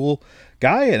really cool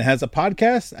guy and has a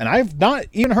podcast. And I've not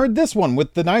even heard this one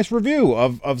with the nice review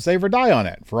of Save or Die on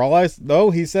it. For all I know,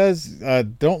 he says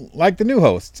don't like the new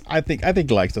hosts. I think he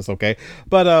likes us okay.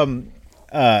 But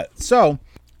so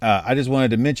I just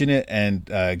wanted to mention it and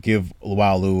give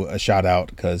Luau Lu a shout out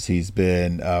because he's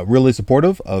been really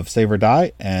supportive of Save or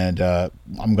Die, and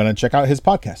I'm gonna check out his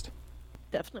podcast.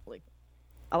 Definitely.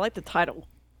 I like the title.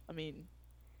 I mean,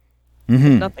 if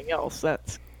nothing else,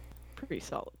 that's pretty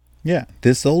solid. Yeah,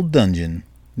 This Old Dungeon.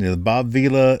 The Bob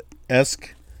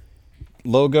Vila-esque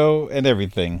logo and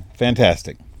everything.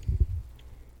 Fantastic.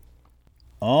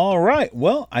 All right.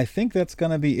 Well, I think that's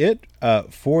going to be it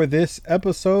for this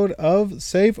episode of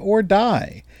Save or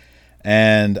Die.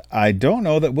 And I don't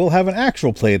know that we'll have an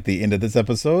actual play at the end of this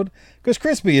episode because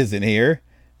Crispy isn't here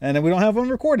and we don't have one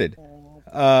recorded.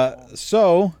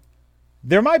 So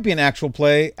there might be an actual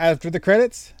play after the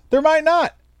credits. There might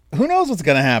not. Who knows what's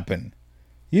going to happen?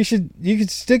 You could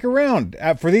stick around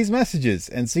for these messages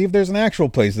and see if there's an actual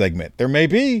play segment. There may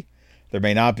be. There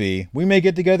may not be. We may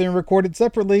get together and record it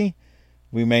separately.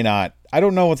 We may not. I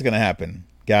don't know what's going to happen.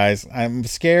 Guys, I'm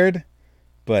scared,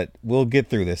 but we'll get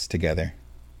through this together.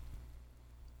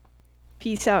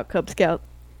 Peace out, Cub Scout.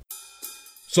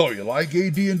 So, you like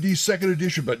AD&D 2nd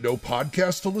Edition but no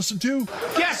podcast to listen to?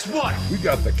 Guess what? We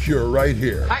got the cure right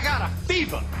here. I got a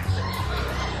fever.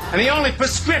 And the only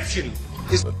prescription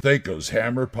is The Thaco's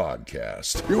Hammer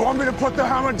Podcast. You want me to put the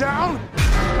hammer down?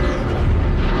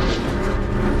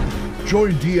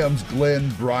 Join DMs Glenn,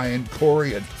 Brian,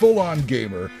 Corey, and Full On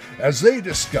Gamer as they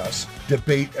discuss,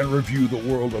 debate, and review the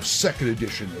world of 2nd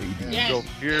Edition AD. Yes. Go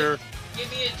here. Give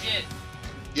me a gin.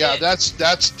 Yeah, that's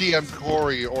DM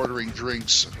Corey ordering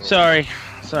drinks. Sorry,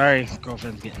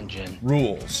 girlfriend's getting gin.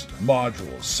 Rules,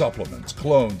 modules, supplements,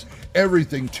 clones,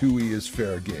 everything 2E is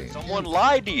fair game. Someone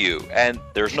lied to you, and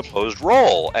there's an opposed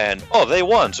roll, and, oh, they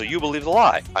won, so you believe the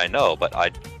lie. I know, but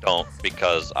I don't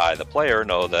because I, the player,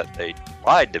 know that they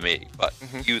lied to me. But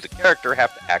you, the character,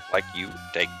 have to act like you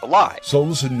take the lie. So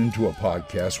listen into a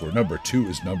podcast where number 2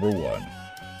 is number 1.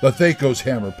 The Thaco's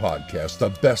Hammer Podcast, the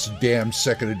best damn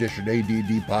 2nd Edition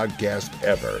AD&D podcast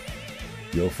ever.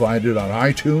 You'll find it on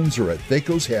iTunes or at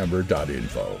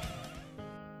thacoshammer.info.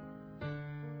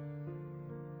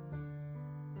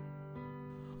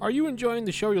 Are you enjoying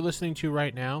the show you're listening to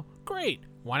right now? Great!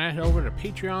 Why not head over to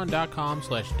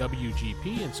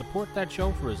patreon.com/WGP and support that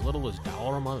show for as little as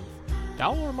 $1 a month.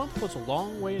 $1 a month goes a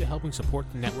long way to helping support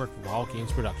the network of Wild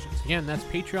Games Productions. Again, that's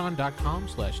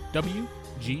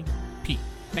patreon.com/WGP.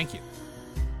 Thank you.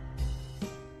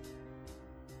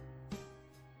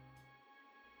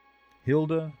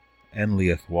 Hilda and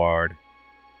Leothward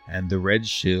and the Red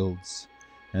Shields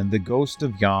and the ghost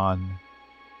of Jan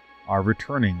are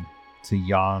returning to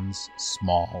Jan's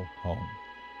small home.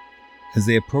 As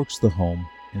they approach the home,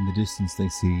 in the distance they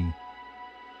see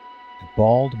a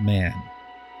bald man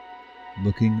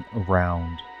looking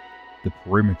around the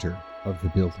perimeter of the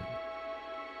building.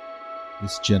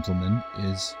 This gentleman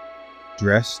is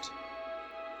dressed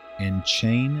in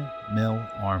chain mail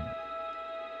armor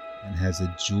and has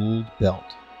a jeweled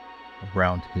belt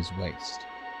around his waist.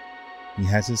 He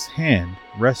has his hand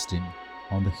resting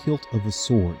on the hilt of a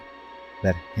sword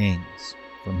that hangs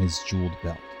from his jeweled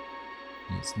belt.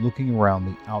 He is looking around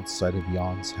the outside of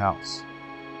Jan's house.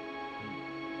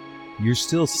 You're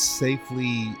still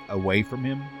safely away from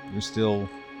him. You're still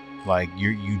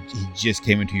he just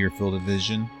came into your field of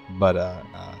vision, but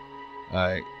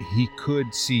he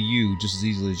could see you just as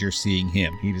easily as you're seeing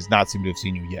him. He does not seem to have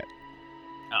seen you yet.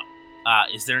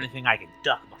 Is there anything I can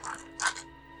duck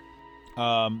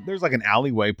behind? There's like an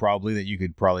alleyway probably that you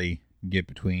could probably get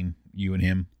between you and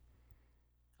him.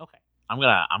 Okay. I'm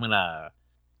gonna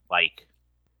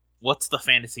what's the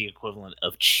fantasy equivalent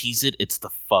of Cheez-It? It's the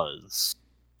fuzz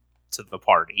to the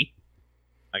party.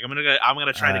 I'm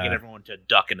gonna try to get everyone to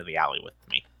duck into the alley with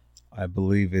me. I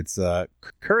believe it's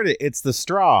Curtis. It's the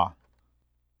straw.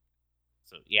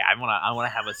 So yeah, I wanna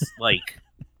have us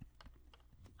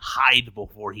hide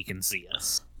before he can see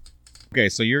us. Okay,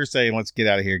 so you're saying let's get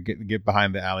out of here, get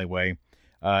behind the alleyway.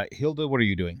 Hilda, what are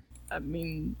you doing? I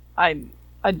mean, I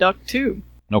duck too.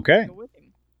 Okay. Go with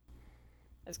him.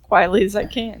 As quietly as I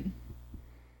can.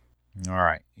 All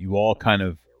right. You all kind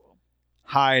of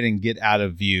hide and get out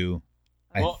of view.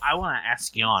 Well, I want to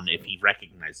ask Jan if he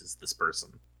recognizes this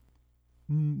person.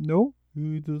 No,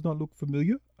 he does not look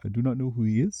familiar. I do not know who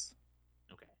he is.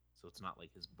 Okay, so it's not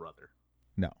like his brother.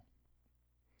 No.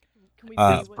 Can we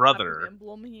see his what brother type of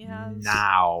emblem he has?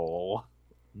 Now,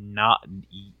 not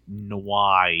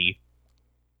why.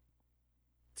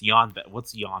 It's Jan.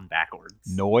 What's Jan backwards?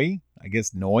 Noi? I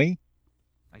guess Noi?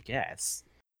 I guess.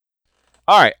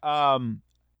 All right.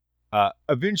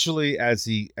 Eventually, as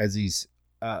he's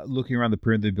looking around the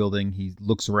perimeter of the building, he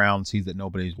looks around, sees that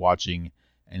nobody's watching,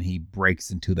 and he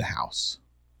breaks into the house.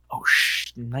 Oh,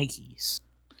 Nikes!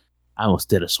 I almost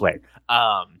did a swear.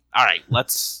 All right,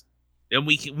 let's. And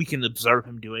we can observe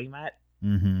him doing that.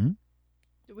 Mm-hmm.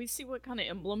 Do we see what kind of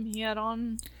emblem he had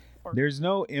on? Or... There's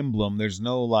no emblem. There's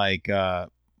no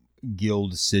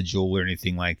guild sigil or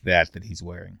anything like that he's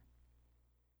wearing.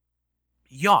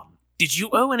 Jan, did you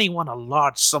owe anyone a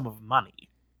large sum of money?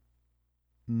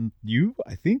 You,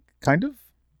 I think, kind of.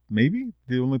 Maybe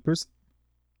the only person.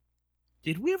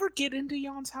 Did we ever get into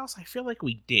Jan's house? I feel like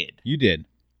we did. You did.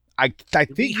 I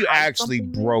think you actually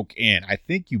broke in. I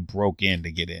think you broke in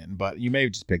to get in, but you may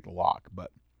have just picked the lock.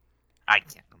 But I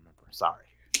can't remember. Sorry.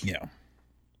 Yeah.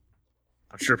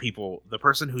 I'm sure the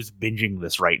person who's binging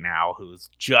this right now, who's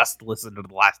just listened to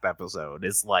the last episode,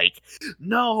 is like,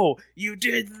 no, you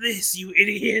did this, you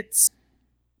idiots.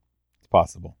 It's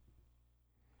possible.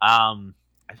 I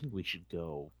think we should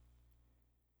go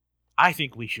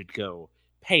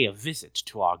pay a visit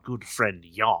to our good friend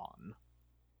Jan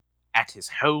at his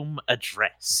home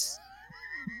address.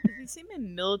 Does he seem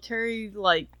in military,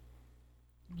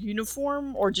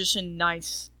 uniform, or just in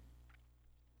nice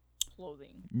clothing?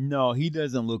 No, he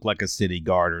doesn't look like a city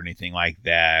guard or anything like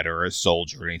that, or a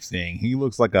soldier or anything. He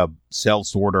looks like a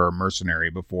sellsword or a mercenary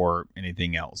before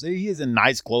anything else. He is in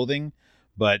nice clothing,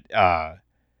 but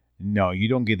no, you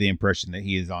don't get the impression that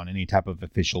he is on any type of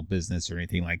official business or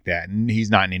anything like that. And he's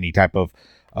not in any type of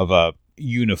a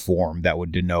uniform that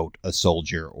would denote a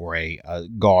soldier or a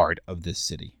guard of this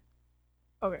city.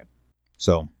 Okay.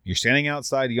 So you're standing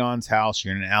outside Jan's house.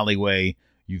 You're in an alleyway.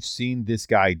 You've seen this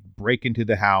guy break into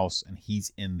the house, and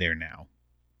he's in there now.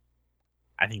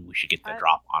 I think we should get the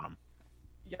drop on him.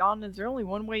 Jan, is there only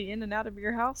one way in and out of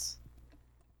your house?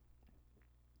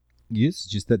 Yes,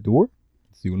 just that door.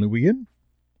 It's the only way in.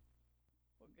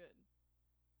 Well, good.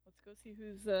 Let's go see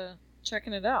who's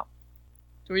checking it out.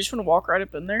 Do we just want to walk right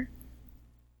up in there?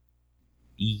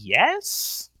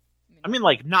 Yes. We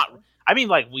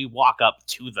walk up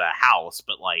to the house,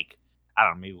 but I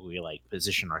don't know, maybe we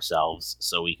position ourselves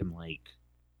so we can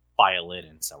file in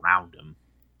and surround him.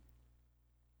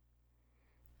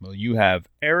 Well, you have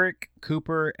Eric,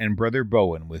 Cooper, and Brother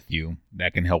Bowen with you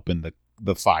that can help in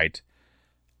the fight.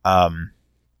 And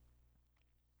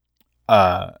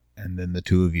then the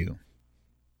two of you.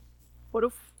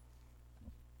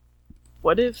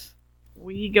 What if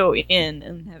we go in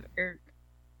and have Eric,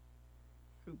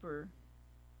 Cooper,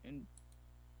 and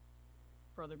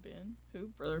Brother Ben? Who?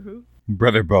 Brother who?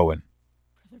 Brother Bowen.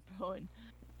 Brother Bowen.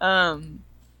 Kind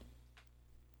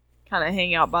kind of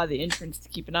hang out by the entrance to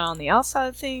keep an eye on the outside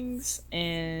of things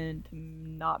and to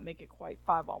not make it quite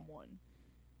 5-on-1.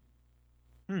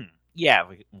 Yeah,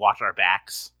 we can watch our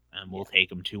backs, and we'll take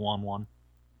them 2-on-1.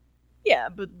 Yeah,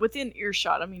 but within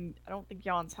earshot. I mean, I don't think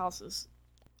Jan's house is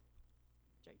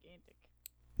gigantic.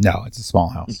 No, it's a small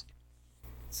house.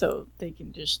 So they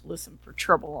can just listen for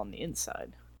trouble on the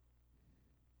inside.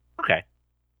 Okay.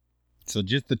 So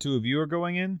just the two of you are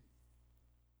going in?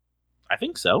 I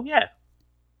think so, yeah.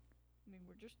 I mean,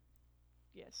 we're just,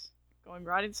 going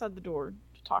right inside the door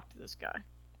to talk to this guy.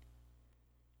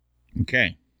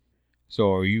 Okay.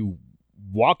 So are you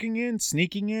walking in,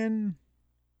 sneaking in?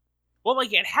 Well,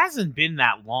 like, it hasn't been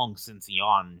that long since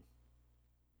Jan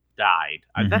died.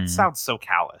 That sounds so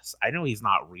callous. I know he's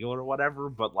not real or whatever,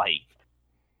 but, like,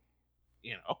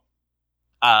 you know.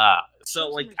 So,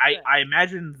 like, I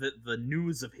imagine that the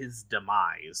news of his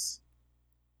demise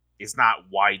is not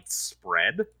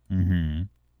widespread. Mm-hmm.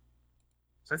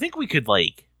 So I think we could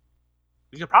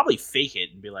probably fake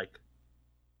it and be like,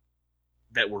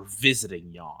 that we're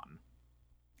visiting Jan.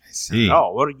 I see.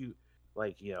 Oh, what are you,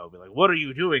 be like, what are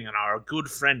you doing in our good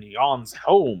friend Jan's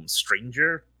home,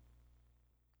 stranger?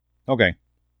 Okay.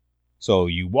 So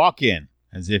you walk in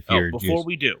as if you're before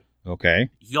we do. Okay.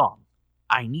 Jan,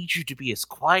 I need you to be as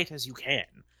quiet as you can,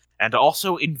 and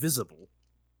also invisible.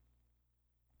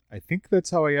 I think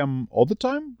that's how I am all the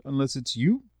time, unless it's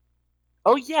you.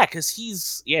 Oh, yeah,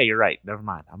 because yeah, you're right. Never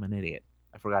mind. I'm an idiot.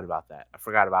 I forgot about that. I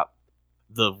forgot about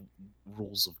the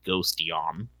rules of Ghost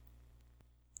Jan.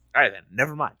 All right, then.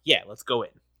 Never mind. Yeah, let's go in.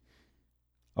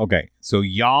 Okay, so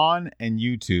Jan and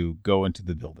you two go into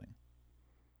the building.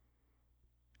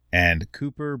 And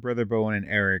Cooper, Brother Bowen, and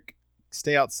Eric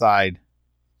stay outside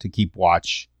to keep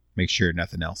watch, make sure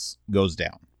nothing else goes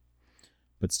down.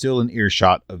 But still in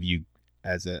earshot of you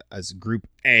as Group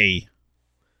A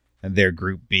and their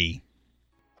Group B.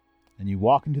 And you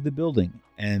walk into the building,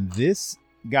 and this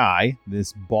guy,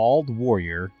 this bald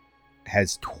warrior,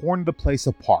 has torn the place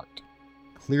apart,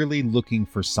 clearly looking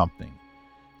for something.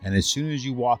 And as soon as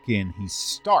you walk in, he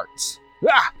starts,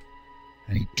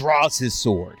 and he draws his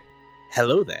sword.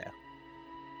 Hello there.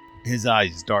 His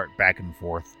eyes dart back and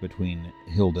forth between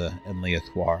Hilda and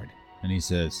Leothward, and he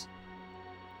says,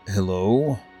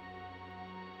 "Hello?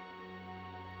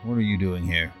 What are you doing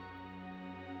here?"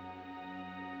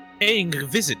 Paying a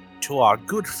visit to our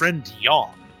good friend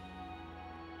Jan.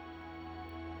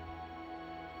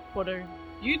 What are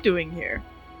you doing here?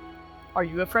 Are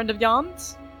you a friend of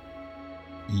Jan's?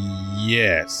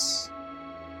 Yes.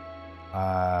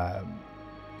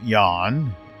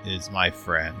 Jan is my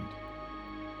friend.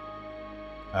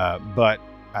 But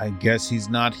I guess he's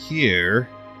not here.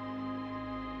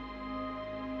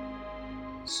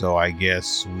 So I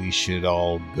guess we should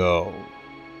all go.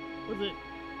 Was it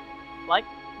like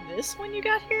this when you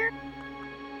got here?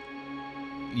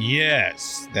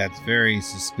 Yes, that's very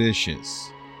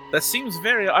suspicious. That seems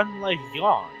very unlike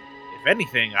Jan. If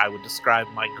anything, I would describe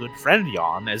my good friend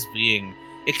Jan as being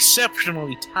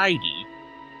exceptionally tidy.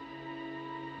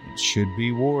 It should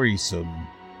be worrisome,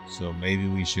 so maybe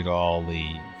we should all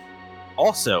leave.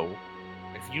 Also,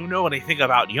 if you know anything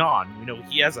about Jan, you know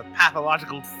he has a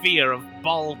pathological fear of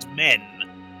bald men.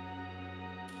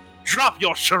 Drop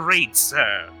your charade,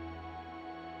 sir!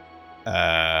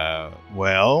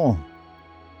 Well,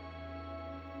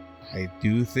 I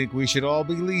do think we should all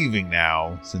be leaving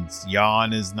now, since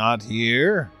Jan is not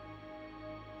here.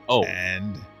 Oh.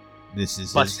 And this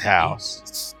is his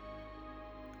house.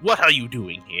 What are you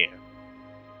doing here?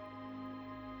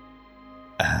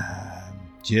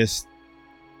 Just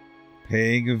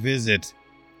paying a visit.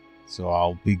 So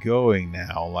I'll be going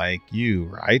now, like you,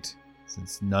 right?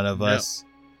 Since none of us...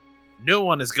 No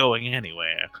one is going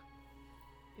anywhere.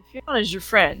 If Jan is your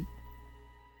friend,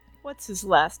 what's his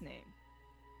last name?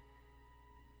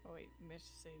 Oh wait, you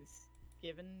must say his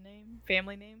given name?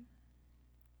 Family name?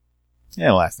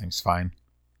 Yeah, last name's fine.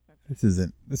 This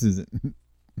isn't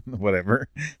whatever.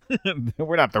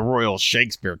 We're not the Royal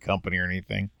Shakespeare Company or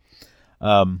anything.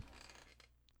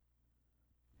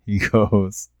 He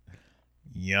goes,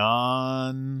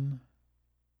 John.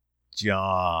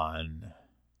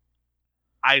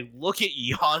 I look at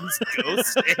Jan's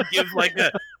ghost and give like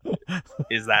a,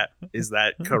 is that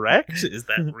correct? Is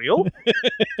that real?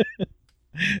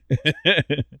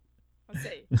 I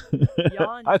say,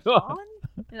 Jan?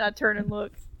 And I turn and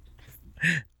look.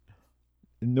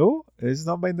 No, it's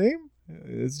not my name.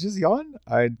 It's just Jan.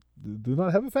 I do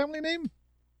not have a family name.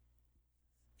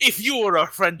 If you were a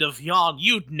friend of Jan,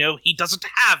 you'd know he doesn't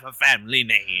have a family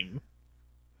name.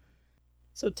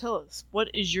 So tell us, what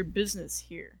is your business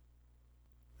here?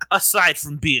 Aside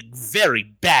from being very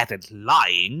bad at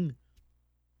lying.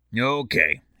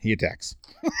 Okay, he attacks.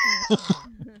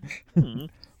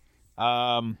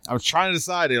 I was trying to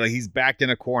decide, like, he's backed in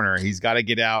a corner. He's got to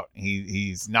get out.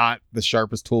 He's not the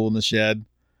sharpest tool in the shed.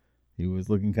 He was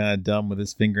looking kind of dumb with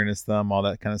his finger and his thumb, all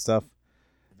that kind of stuff.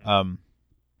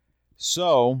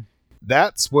 So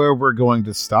that's where we're going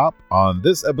to stop on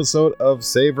this episode of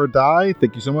Save or Die.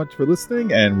 Thank you so much for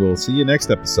listening, and we'll see you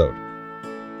next episode.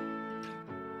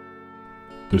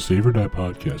 The Save or Die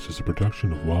podcast is a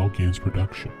production of Wild Games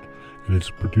Production, and it's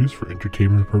produced for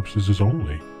entertainment purposes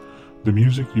only. The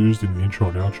music used in the intro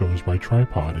and outro is by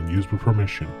Tripod and used with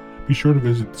permission. Be sure to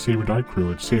visit the Save or Die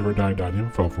crew at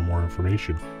saveordie.info for more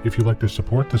information. If you'd like to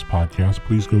support this podcast,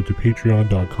 please go to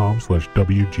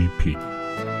patreon.com/WGP.